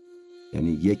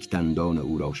 یعنی یک دندان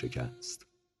او را شکست.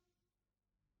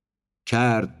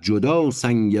 کرد جدا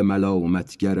سنگ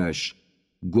ملامتگرش،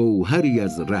 گوهری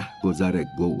از رهگذر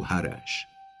گوهرش.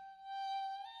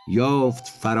 یافت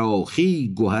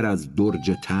فراخی گوهر از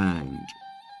درج تنگ،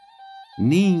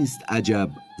 نیست عجب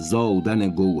زادن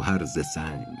گوهر ز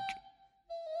سنگ.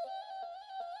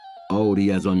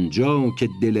 آری از آنجا که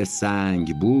دل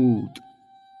سنگ بود،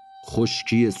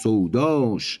 خشکی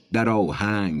سوداش در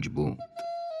آهنگ بود.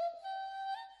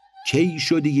 کی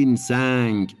شدی این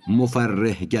سنگ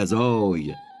مفرح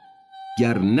گزای،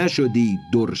 گر نشدی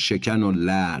در شکن و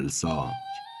لعل سای.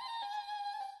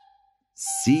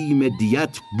 سیم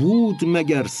دیت بود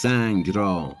مگر سنگ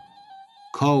را،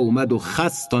 کامد و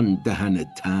خست آن دهن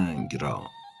تنگ را.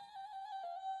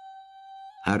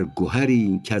 هر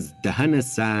گوهری که از دهن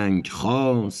سنگ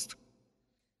خواست،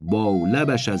 با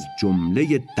لبش از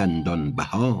جمله دندان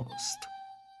بهاست.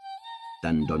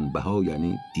 دندان بها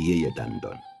یعنی دیه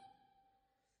دندان.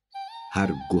 هر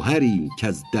گوهری که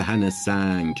از دهن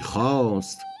سنگ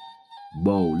خواست،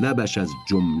 با لبش از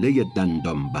جمله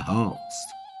دندان بهاست.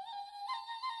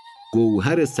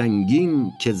 گوهر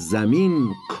سنگین که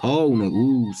زمین کان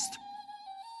اوست،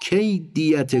 کی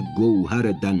دیت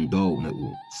گوهر دندان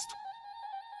اوست.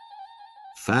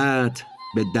 فتح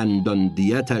به دندان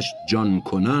دیتش جان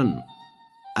کنان،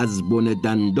 از بن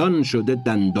دندان شده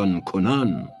دندان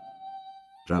کنان.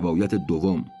 روایت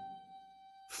دوم،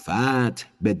 فتح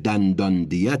به دندان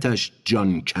دیتش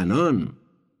جان کنان،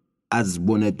 از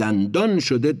بن دندان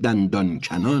شده دندان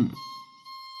کنان.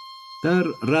 در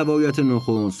روایت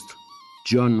نخست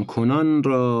جان کنان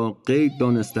را قید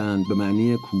دانستند به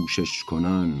معنی کوشش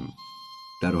کنان،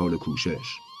 در حال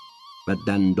کوشش، و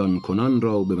دندان کنان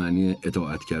را به معنی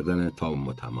اطاعت کردن تام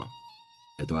و تمام،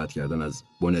 اطاعت کردن از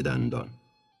بن دندان.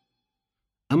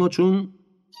 اما چون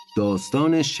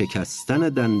داستان شکستن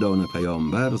دندان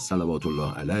پیامبر صلوات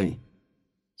الله علیه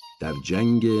در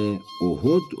جنگ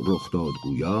احد رخ داد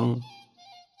گویا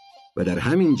و در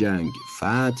همین جنگ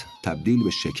فتح تبدیل به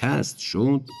شکست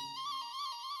شد،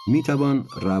 میتوان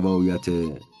روایت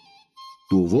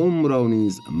دوم را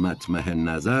نیز مطمح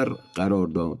نظر قرار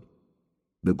داد.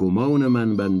 به گمان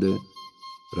من بنده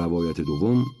روایت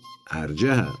دوم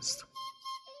ارجح است.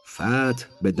 فتح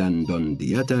به دندان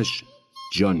دیتش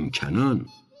جان کنان،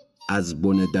 از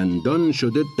بن دندان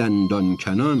شده دندان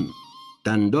کنان.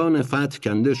 دندان فتح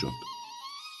کنده شد.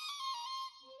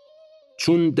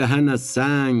 چون دهن از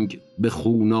سنگ به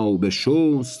خونابه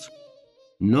شست،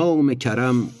 نام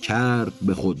کرم کرد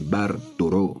به خود بر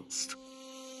درست.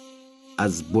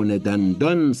 از بن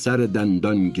دندان سر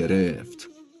دندان گرفت،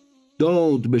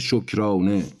 داد به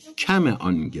شکرانه کم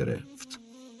آن گرفت.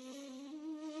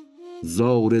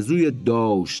 زآرزوی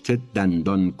داشته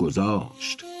دندان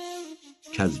گذاشت،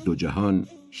 که از دو جهان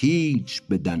هیچ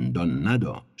به دندان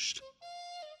نداشت.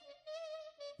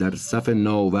 در صف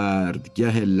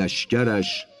ناوردگه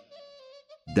لشکرش،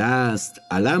 دست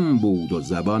علم بود و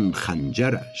زبان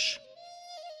خنجرش.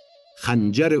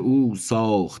 خنجر او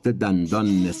ساخته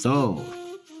دندان نثار،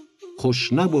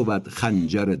 خوش نبود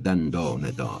خنجر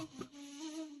دندان دار.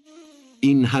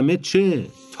 این همه چه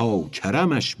تا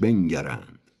کرمش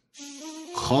بنگرند،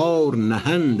 خار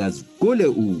نهند از گل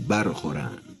او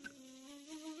برخورند.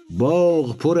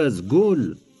 باغ پر از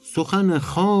گل سخن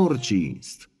خار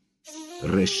چیست،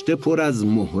 رشته پر از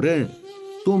مهره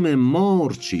دم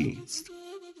مار چیست.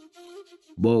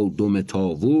 با دم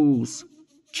طاووس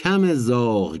کم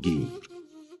زاغ گیر،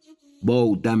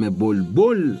 با دم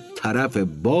بلبل طرف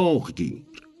باغ گیر.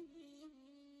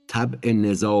 طبع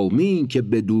نظامی که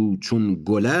بدو چون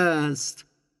گل است،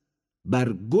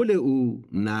 بر گل او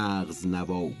نغز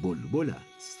نوا بلبل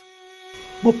است.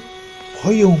 ما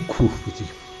پای اون کوه بودیم.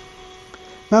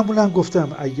 معمولا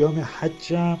گفتم ایام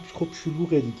حجم خب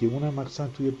شلوغه دیگه، اونم مثلا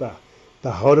توی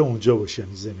بهار اونجا باشه،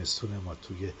 یعنی زمستون ما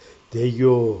توی دی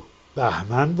و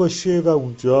بهمن باشه و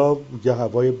اونجا یه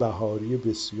هوای بهاری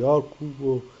بسیار خوب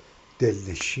و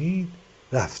دلنشین.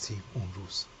 رفتیم اون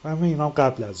روز، همه اینا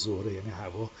قبل از ظهره، یعنی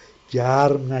هوا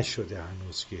گرم نشده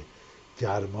هنوز که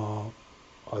گرما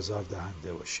آزار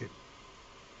دهنده باشه.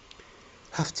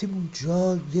 رفتیم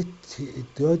اونجا، یه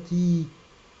تعدادی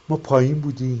ما پایین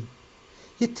بودیم،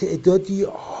 یه تعدادی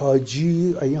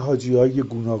حاجی، این حاجی های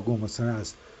گوناگون مثلا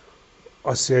از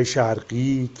آسیای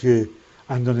شرقی که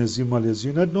اندونزی، مالزی،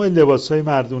 اینا نوع لباس های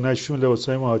مردونشون، لباس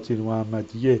های مهاتیر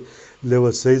محمدیه،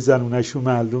 لباس های زنونشون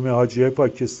معلومه، حاجی های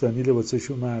پاکستانی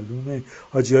لباسشون معلومه،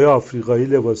 حاجی های آفریقایی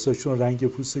لباسشون، رنگ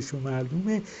پوستشون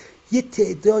معلومه. یه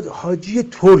تعداد حاجی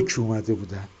ترک اومده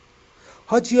بودن.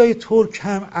 حاجی های ترک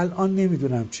هم الان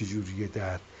نمیدونم چجوریه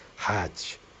در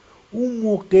حج. اون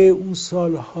موقع اون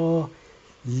سالها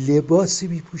لباسی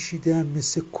میپوشیدن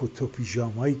مثل کت و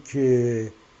پیژامایی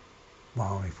که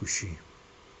ما میپوشیم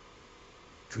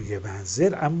توی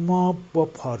منزل، اما با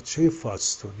پارچه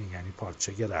فاستونی، یعنی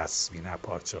پارچه رسمی، نه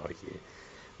پارچه های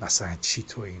مثلا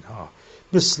چیت و اینها،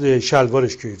 مثل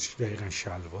شلوارش که دقیقا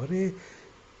شلواره،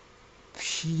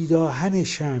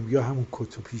 پیراهنش هم یا همون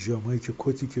کت و پیژامایی که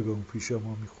کتی که به اون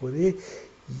پیژاما میخوره،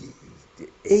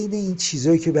 عین این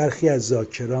چیزایی که برخی از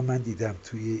ذاکرا من دیدم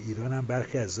توی ایران هم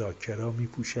برخی از ذاکرا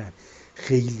میپوشن،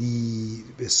 خیلی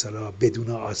به اصطلاح بدون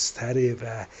آستره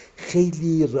و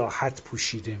خیلی راحت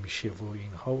پوشیده میشه و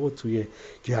اینها و توی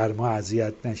گرما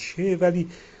اذیت نشه، ولی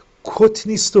کت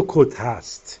نیست و کت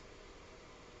هست.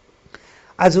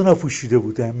 از اونا پوشیده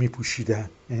بودن، میپوشیدن،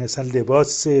 یعنی اصلا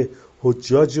لباس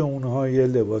حجاج اونها یه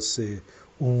لباس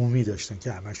عمومی داشتن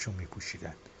که همشون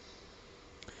میپوشیدن.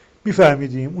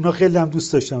 میفهمیدیم اونا خیلی هم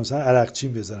دوست داشتن مثلا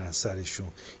عرقچین بزنن سرشون،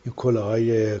 این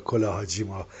کلاهاجی،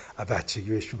 ما بچگی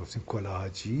بهش میگفتیم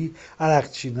کلاهاجی،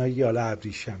 عرقچینایی یا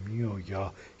ابریشمی و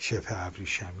یا شبه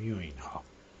ابریشمی و اینها.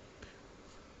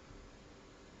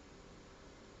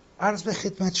 عرض به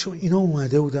خدمتشون اینا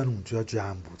اومده بودن اونجا،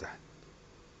 جمع بودن.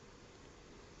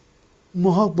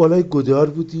 ما بالای گدار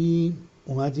بودیم،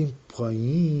 اومدیم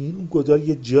پایین. اون گدار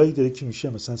یه جایی داره که میشه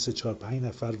مثلا 3-4-5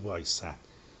 نفر وایسن،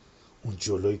 اون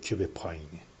جلوی که به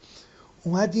پایینه.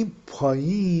 اومدیم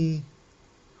پایین،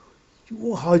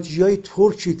 اون حاجی های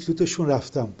ترک یکی‌دوتاشون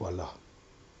رفتن بالا،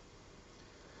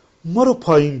 ما رو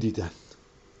پایین دیدن.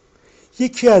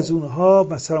 یکی از اونها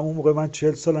مثلا اون موقع من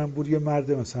 40 سالم بود، یه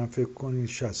مرد مثلا فکر کنید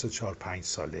 64-5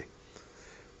 ساله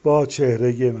با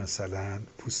چهره مثلا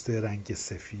پوست رنگ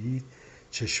سفید،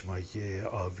 چشمای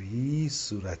آبی،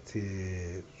 صورت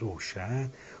روشن،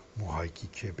 موهایی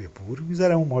که به بور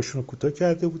میذارن، اون موهاشون رو کوتاه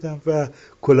کرده بودن و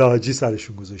کلاهاجی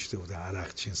سرشون گذاشته بودن،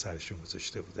 عرقچین سرشون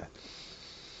گذاشته بودن.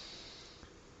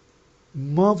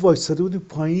 ما وایساده بودیم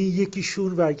پایین.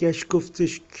 یکیشون برگشت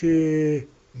گفتش که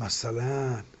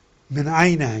مثلا من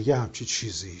عینه یه همچی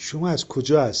چیزی، شما از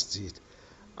کجا هستید؟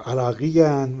 عراقی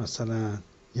هن، مثلا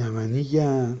یمنی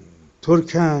هن،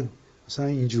 ترکن، مثلا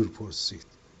اینجور پرسید.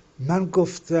 من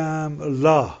گفتم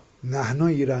لا نحن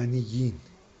ایرانیین،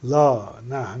 لا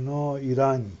نحن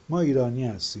ایرانی، ما ایرانی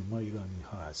هستیم، ما ایرانی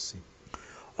ها هستیم.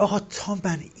 آقا تا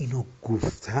من اینو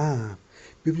گفتم،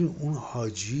 ببین اون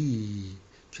حاجی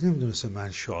که نمیدونسته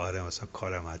من شاعرم، مثلا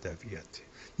کارم ادبیاته،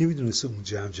 نمیدونسته اون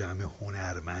جمع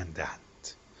هنرمندند.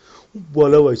 اون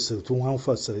بالا وایساده تو همون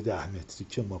فاصله 10 متری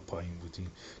که ما پایین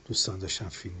بودیم، دوستان داشتن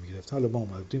فیلم می‌گرفتن، حالا ما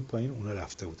اومدیم پایین، اونا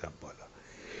رفته بودن بالا.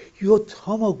 یا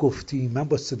تا ما گفتیم، من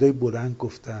با صدای بلند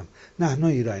گفتم نحن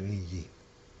ایرانیی،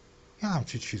 یه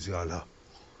همچی چیزی، حالا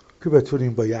که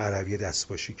بتونیم با یه عربی دست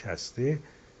با شکسته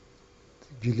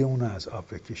گیله اونو از آب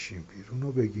بکشیم بیرون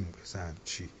و بگیم بزن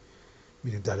چی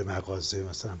میریم در مغازه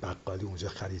مثلا بقالی اونجا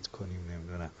خرید کنیم،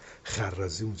 نمیدونم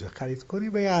خرازی اونجا خرید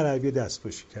کنیم، با یه عربی دست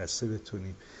با شکسته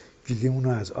بتونیم گیلیمونو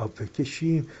از آب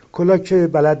بکشیم. کلا که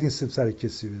بلد نیستیم سر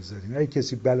کسی بذاریم، اگه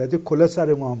کسی بلده کلا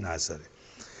سر ما هم نذاره.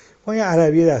 ما یه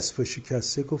عربی دست با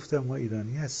شکسته گفتم ما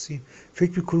ایرانی هستیم.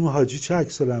 فکر میکنم حاجی چه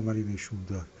عکس العملی نشون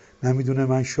داد، نمیدونه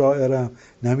من شاعرم،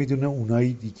 نمیدونه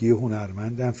اونایی دیگه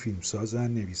هنرمندن، فیلمسازن،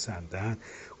 نویسندن،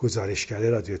 گزارشگر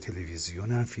رادیو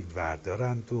تلویزیونن،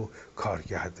 فیلمبردارند و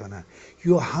کارگردانن.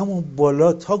 یا همون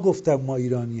بالا تا گفتم ما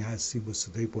ایرانی هستیم با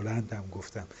صدای بلندم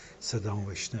گفتم صدامو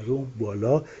بشنوه، اون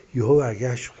بالا یهو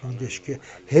برگشت خوندش که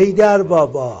حیدر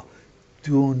بابا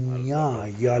دنیا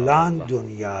یالان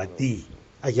دنیا دی،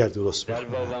 اگر درست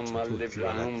بخونم.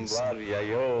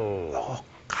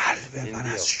 قلب من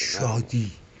از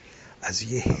شادی، از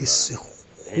یه حس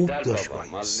خوب داشت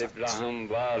وایساد،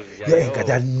 یا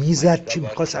اینقدر میزد که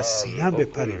میخواست از سینم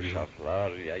بپره بیرون.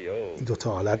 این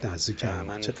دوتا حالت نزدیک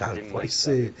هم، چه قلب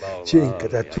وایسه، چه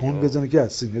اینقدر تون بزنه که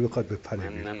از سینه بخواد بپره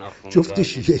بیرون.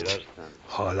 جفتش یک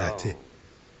حالته،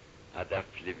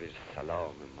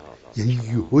 یعنی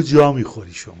یهو جا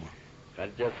میخوری شما.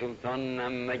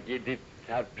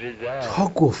 تا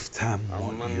گفتم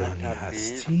ما ایرانی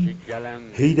هستیم،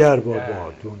 حیدر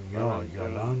بابا دنیا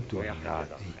یالان دنیا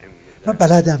دی. من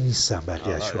بلدم نیستم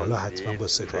برگشت، حالا حتما با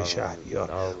صدای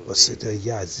شهریار، با صدای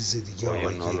یه عزیز دیگه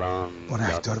آقای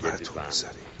بنکدار براتون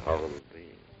میذاره.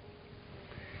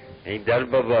 حیدر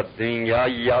بابا دنیا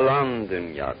یالان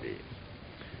دنیا دی،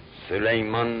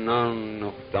 Süleyman'dan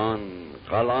Nuh'dan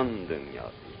kalan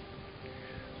dünyadır.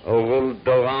 Oğul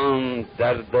doğan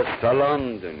derde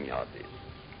salan dünyadır.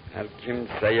 Her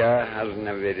kimseye her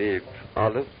ne verip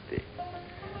alıptı.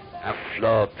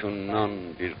 Eflatundan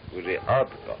bir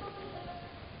kuriat kaldı.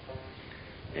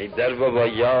 Heydər baba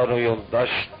yar o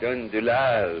yoldaş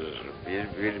döndüler.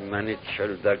 Bir məni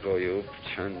çöldə koyup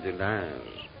çöndüler.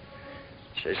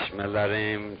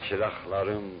 Çeşmelerim,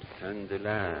 çıraqlarım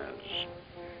söndüler.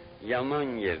 Yaman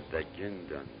yerde gün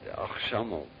döndü,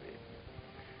 akşam oldu.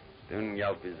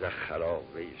 Dünya bize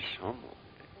xarabe şam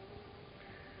oldu.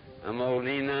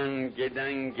 Əmoliyle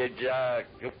giden gece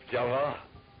qıpcağa,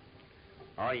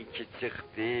 ay ki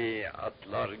çıktı,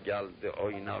 atlar geldi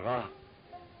oynağa.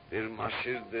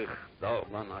 Dırmaşırdık,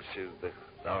 dağlanaşırdık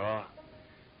dağa.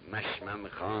 Məşməm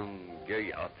xan göy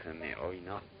atını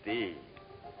oynattı.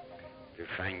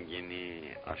 Tüfengini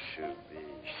aşırdı,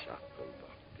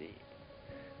 şaqqıldattı.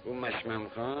 Bu Məşməm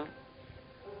xan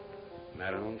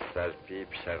mərhum Sərpib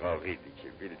Şəqağı idi ki,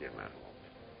 bildi mərhum.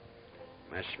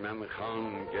 Məşməm xan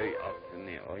göy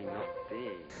atını oynattı.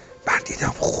 من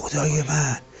دیدم خدای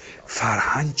من،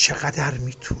 فرهنگ چقدر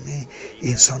میتونه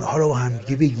انسانها رو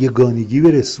همدیگه به یگانگی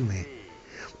برسونه.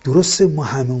 درسته ما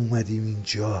همه اومدیم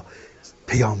اینجا،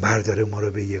 پیامبر داره ما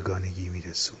رو به یگانگی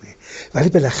میرسونه، ولی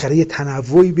بالاخره یه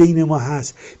تنوعی بین ما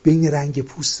هست، بین رنگ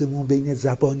پوستمون، بین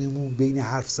زبانمون، بین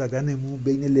حرف زدنمون،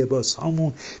 بین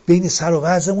لباسهامون، بین سر و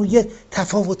وضعمون یه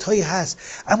تفاوتایی هست.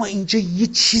 اما اینجا یه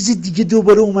چیز دیگه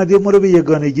دوباره اومده ما رو به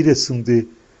یگانگی رسونده.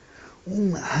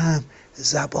 اون هم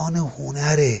زبان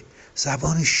هنره،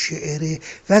 زبان شعره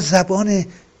و زبان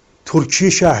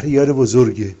ترکی شهریار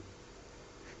بزرگه.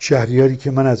 شهریاری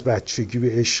که من از بچگی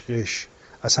به عشقش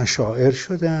اصلا شاعر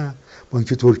شدم، با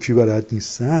اینکه ترکی بلد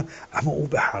نیستم، اما او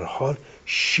به هر حال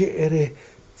شعر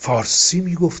فارسی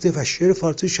میگفته و شعر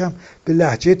فارسیش هم به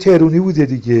لهجه تهرانی بوده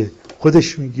دیگه.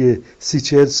 خودش میگه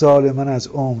 30-40 سال من از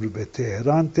عمر به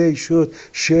تهران طی شد،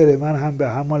 شعر من هم به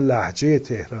همان لهجه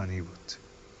تهرانی بود.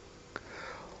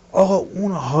 آقا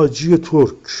اون حاجی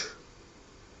ترک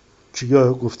که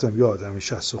یا گفتم یه آدم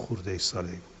 60 خورده ساله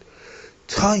بود،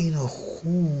 تا اینو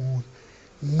خون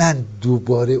من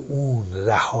دوباره اون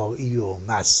رهایی و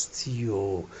مستی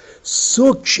و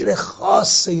سکر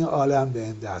خاص این عالم به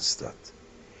این دست داد.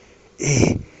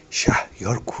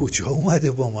 شهریار کجا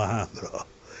اومده با ما همراه؟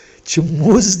 چه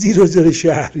مزدی رو داره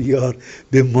شهریار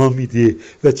به ما میده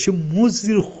و چه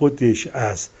مزدی رو خودش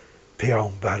از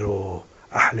پیامبر و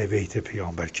اهل بیت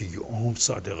پیامبر که یه عمر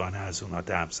صادقانه از اونا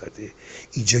دم زده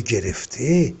اینجا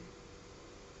گرفته.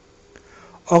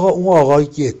 آقا اون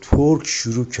آقای ترک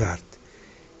شروع کرد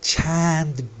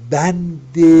چند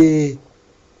بند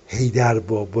حیدر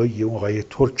بابایی، اون آقای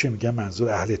ترک میگم منظور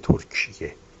اهل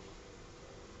ترکیه،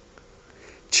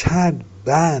 چند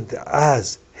بند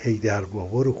از حیدر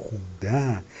بابا رو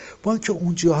خوندن، با اینکه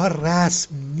اونجاها رسم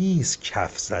نیست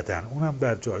کف زدن، اونم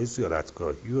در جای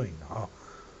زیارتگاهی و اینها.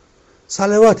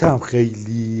 صلوات هم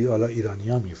خیلی حالا ایرانی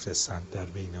ها میفرستن، در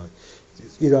بین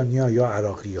ایرانی ها یا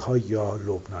عراقی ها یا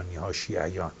لبنانی ها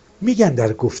شیعیان میگن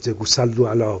در گفتگو صلو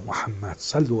علی محمد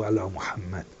صلو علی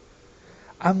محمد.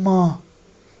 اما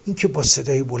اینکه با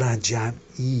صدای بلند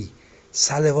جمعی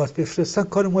صلوات بفرستن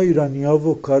کار ما ایرانی ها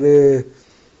و کار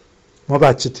ما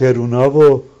بچه تهرون ها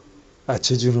و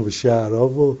بچه جنوب شهرها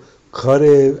و کار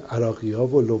عراقی ها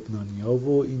و لبنانی ها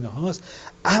و این هاست.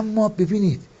 اما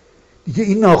ببینید دیگه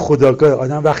این ناخودآگاه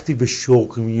آدم وقتی به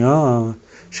شوق میاد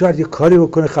شاید یه کاری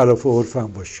بکنه خلاف عرفم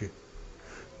باشه.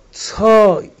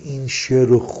 تا این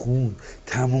شعر و خون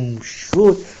تموم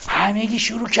شد همگی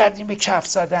شروع کردیم به کف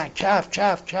زدن، کف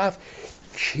کف کف،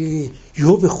 که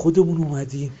یا به خودمون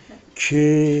اومدیم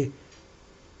که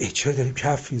چرا داریم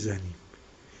کف میزنیم؟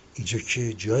 اینجا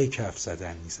که جای کف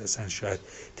زدن نیست. اصلا شاید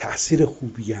تأثیر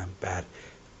خوبی هم بر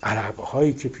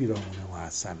عرب‌هایی که پیرامون ما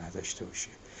هستن نداشته باشه.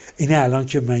 اینه الان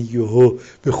که من یهو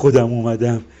به خودم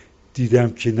اومدم دیدم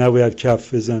که نباید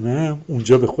کف بزنم،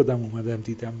 اونجا به خودم اومدم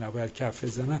دیدم نباید کف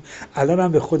بزنم،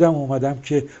 الانم به خودم اومدم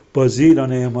که بازی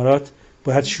ایران امارات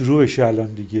باید شروع بشه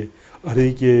الان دیگه.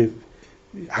 آره دیگه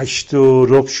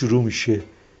 8:15 شروع میشه.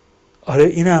 آره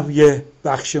اینم یه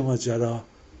بخش ماجرا،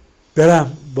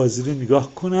 برم بازی رو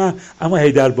نگاه کنم. اما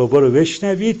حیدر بابا رو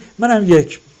بشنوید. منم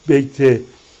یک بیت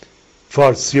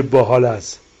فارسی باحال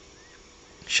از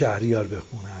شهریار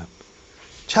بخونم،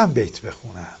 چند بیت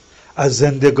بخونم. از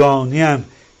زندگانیم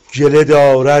گله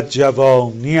دارد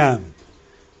جوانیم،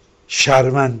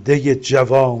 شرمنده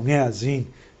جوانی از این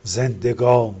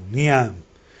زندگانیم.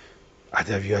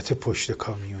 ادبیات پشت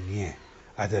کامیونیه،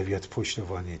 ادبیات پشت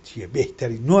وانتیه،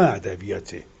 بهترین نوع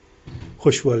ادبیاته.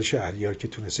 خوشبال شهریار که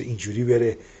تونسته اینجوری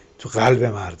بره تو قلب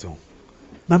مردم.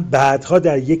 من بعدها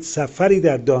در یک سفری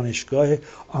در دانشگاه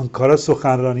آنکارا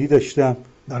سخنرانی داشتم،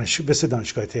 مثل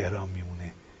دانشگاه تهران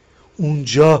میمونه،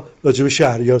 اونجا راجع به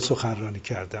شهریار سخنرانی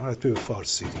کردم، البته به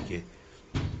فارسی دیگه.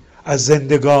 از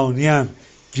زندگانیم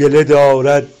گله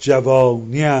دارد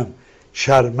جوانیم،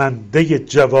 شرمنده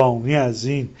جوانی از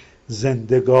این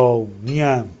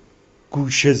زندگانیم.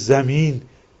 گوش زمین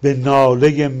به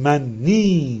ناله من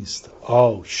نیست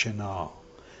آشنا،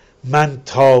 من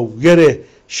طایر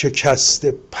شکست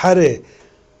پر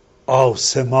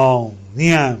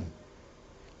آسمانیم.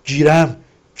 گیرم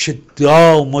که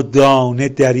دام و دانه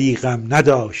دریغم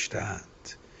نداشتند،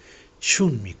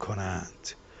 چون میکنند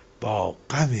با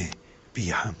غم بی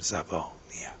هم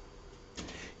زبانیم.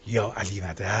 یا علی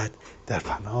مدد در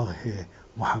پناه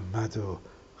محمد و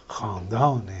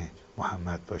خاندان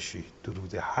محمد باشید.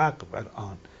 درود حق بر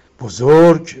آن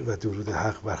بزرگ و درود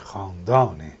حق بر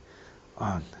خاندان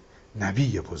آن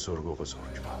نبی بزرگ و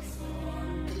بزرگوار.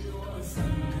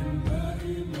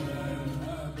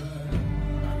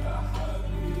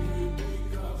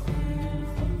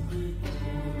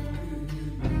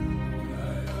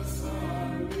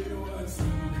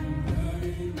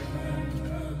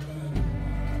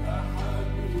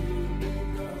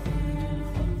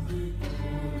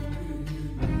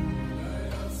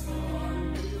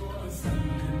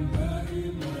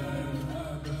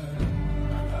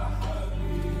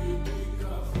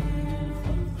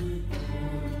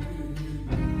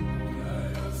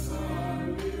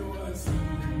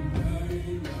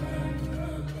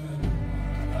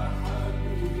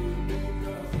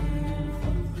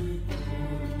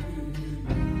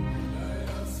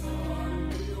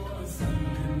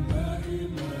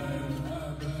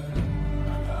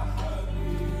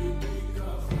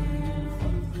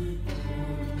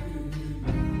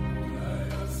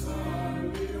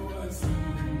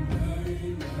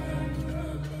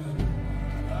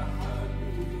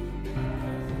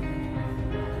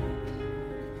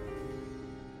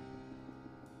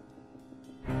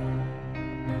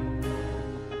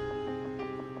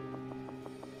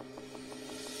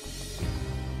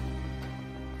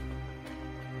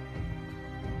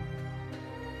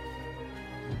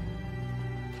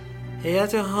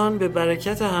 هیئت هان به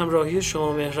برکت همراهی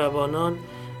شما مهربانان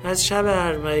از شب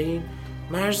اربعین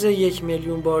مرز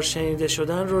 1,000,000 بار شنیده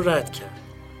شدن رو رد کرد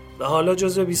و حالا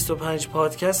جزو 25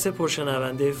 پادکست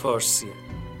پرشنونده فارسیه.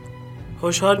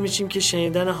 خوشحال میشیم که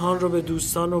شنیدن هان رو به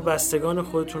دوستان و بستگان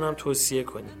خودتون هم توصیه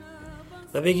کنید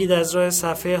و بگید از راه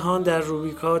صفحه هان در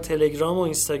روبیکا، تلگرام و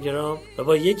اینستاگرام و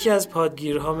با یکی از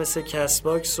پادگیرها مثل کست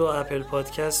باکس و اپل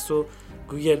پادکست و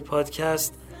گوگل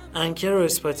پادکست، انکر و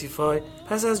اسپاتیفای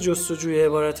پس از جستجوی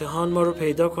عبارت هان ما رو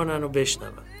پیدا کنن و بشنون.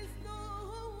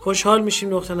 خوشحال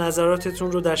میشیم نقطه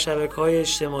نظراتتون رو در شبکه‌های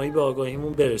اجتماعی به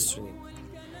آگاهیمون برسونیم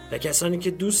و کسانی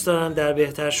که دوست دارن در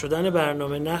بهتر شدن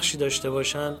برنامه نقشی داشته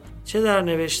باشن، چه در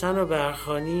نوشتن و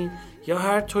برخوانی یا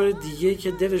هر طور دیگه‌ای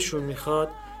که دلشون میخواد،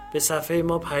 به صفحه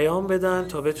ما پیام بدن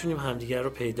تا بتونیم همدیگر رو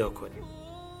پیدا کنیم.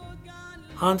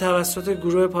 هان توسط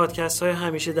گروه پادکست های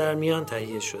همیشه در میان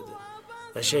تهیه شده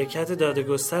و شرکت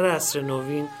دادگستر عصر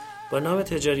نوین با نام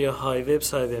تجاری های وب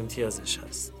صاحب امتیازش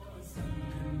هست.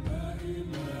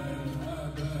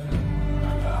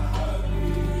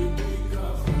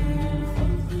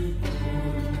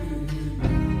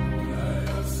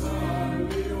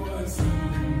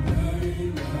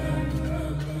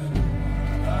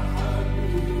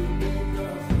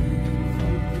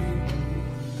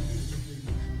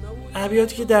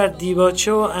 ابیاتی که در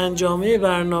دیباچه و انجامه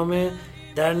برنامه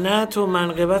در نعت و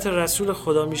منقبت رسول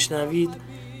خدا میشنوید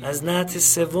از نعت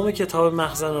 3 کتاب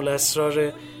مخزن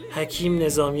الاسرار حکیم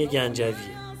نظامی گنجویه.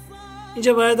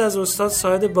 اینجا باید از استاد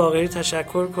ساعد باقری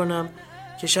تشکر کنم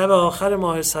که شب آخر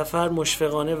ماه صفر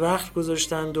مشفقانه وقت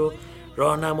گذاشتند و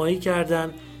راهنمایی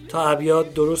کردند تا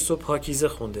ابیات درست و پاکیزه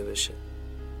خونده بشه.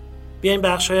 بیاین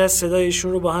بخشای از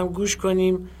صدایشون رو با هم گوش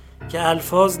کنیم که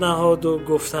الفاظ نهاد و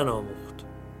گفتن آموخت.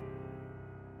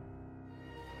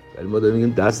 ولی ما داریم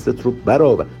میگیم دستت رو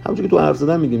برآور، همونجوری که تو حرف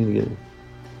زدن میگیم دیگه،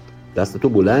 دستتو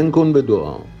بلند کن به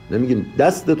دعا، نمیگیم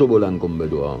دستتو بلند کن به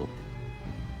دعا.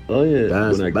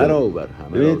 دست برآور.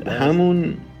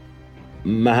 همون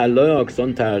محلای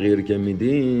آکسان تغییر که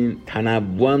میدین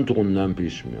تنوع تو خوندن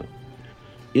پیش میاد.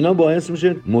 اینا باعث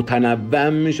میشه متنوع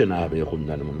میشه نحوه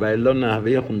خوندنمون و الا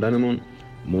نحوه خوندنمون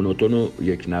مونوتون و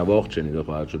یک نواخت شنیده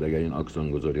خواهد شد اگر این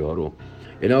آکسان گذاری ها رو،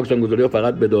 این آکسان گذاری ها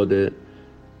فقط به داده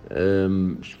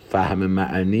فهم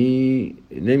معنی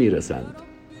نمیرسند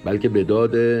بلکه به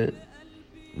داد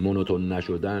مونوتون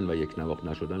نشدن و یک نواخت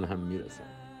نشدن هم میرسند.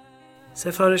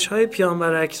 سفارش های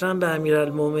پیامبر اکرم به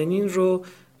امیرالمومنین رو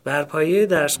بر پایه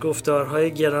درس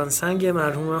گفتارهای گرانسنگ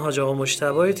مرحوم حاج آقا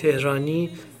مجتبی تهرانی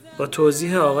با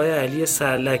توضیح آقای علی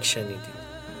سرلک شنیدیم.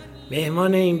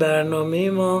 مهمان این برنامه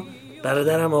ما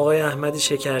برادرم آقای احمد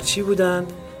شکرچی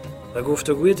بودند و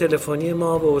گفتگوی تلفنی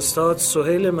ما با استاد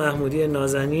سهیل محمودی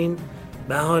نازنین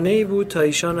بهانه‌ای بود تا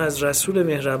ایشان از رسول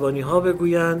مهربانی ها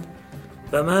بگویند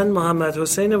و من محمد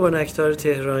حسین بنکتار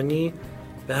تهرانی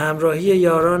به همراهی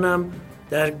یارانم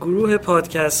در گروه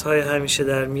پادکست های همیشه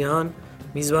در میان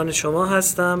میزبان شما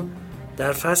هستم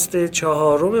در فصل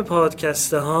 4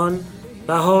 پادکست هان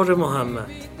بهار محمد.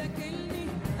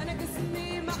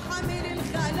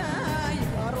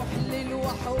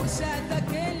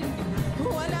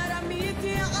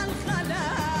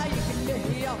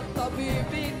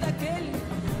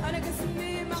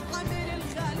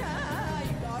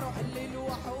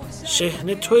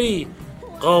 شحنه تویی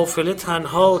قافله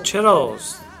تنها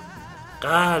چراست،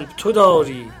 قلب تو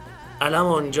داری علم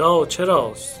آنجا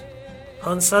چراست.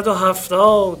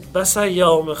 570 بس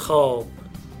ایام خواب،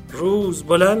 روز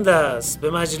بلند است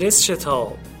به مجلس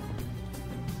شتاب.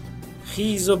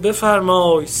 خیز و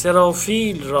بفرمای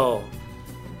سرافیل را،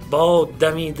 باد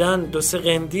دمیدن 2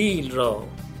 قندیل را.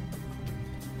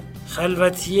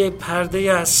 خلوتی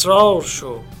پرده اسرار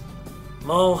شو،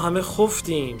 ما همه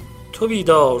خفتیم تو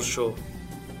بیدار شو.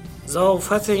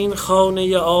 زافت این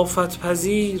خانه آفت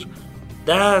پذیر،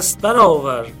 دست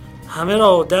برآور همه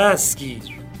را دست گیر.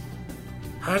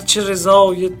 هرچه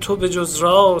رضای تو به جز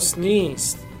راست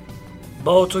نیست،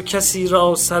 با تو کسی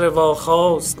را سر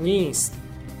واخواست نیست.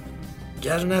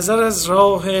 گر نظر از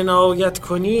راه عنایت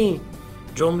کنی،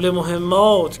 جمله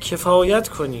مهمات کفایت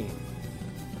کنی.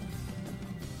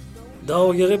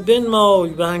 دایره بنمای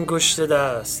به انگشت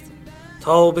دست،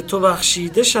 تا به تو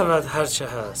بخشیده شود هرچه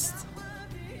هست.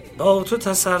 با تو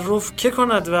تصرف که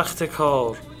کند وقت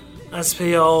کار، از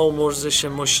پی آمرزش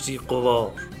مشتی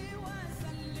قوار.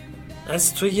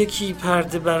 از تو یکی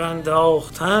پرده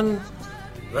برانداختن،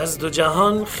 و از 2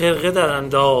 جهان خرقه در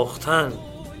انداختن.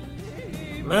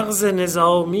 مغز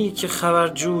نظامی که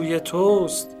خبرجوی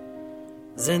توست،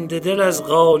 زنده دل از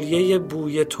غالیه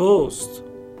بوی توست.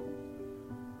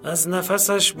 از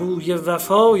نفسش بوی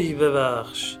وفایی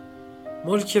ببخش،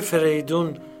 ملک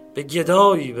فریدون به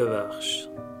گدایی ببخش.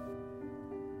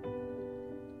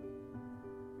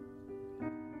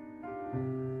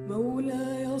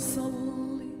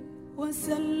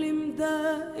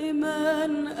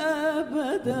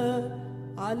 أبدا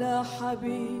على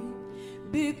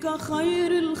حبيبك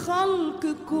خير الخلق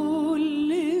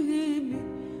كلهم.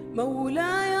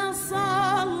 مولاي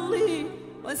صل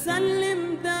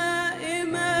وسلم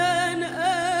دائما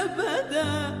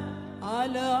أبدا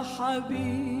على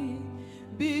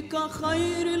حبيبك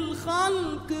خير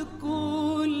الخلق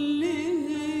كلهم.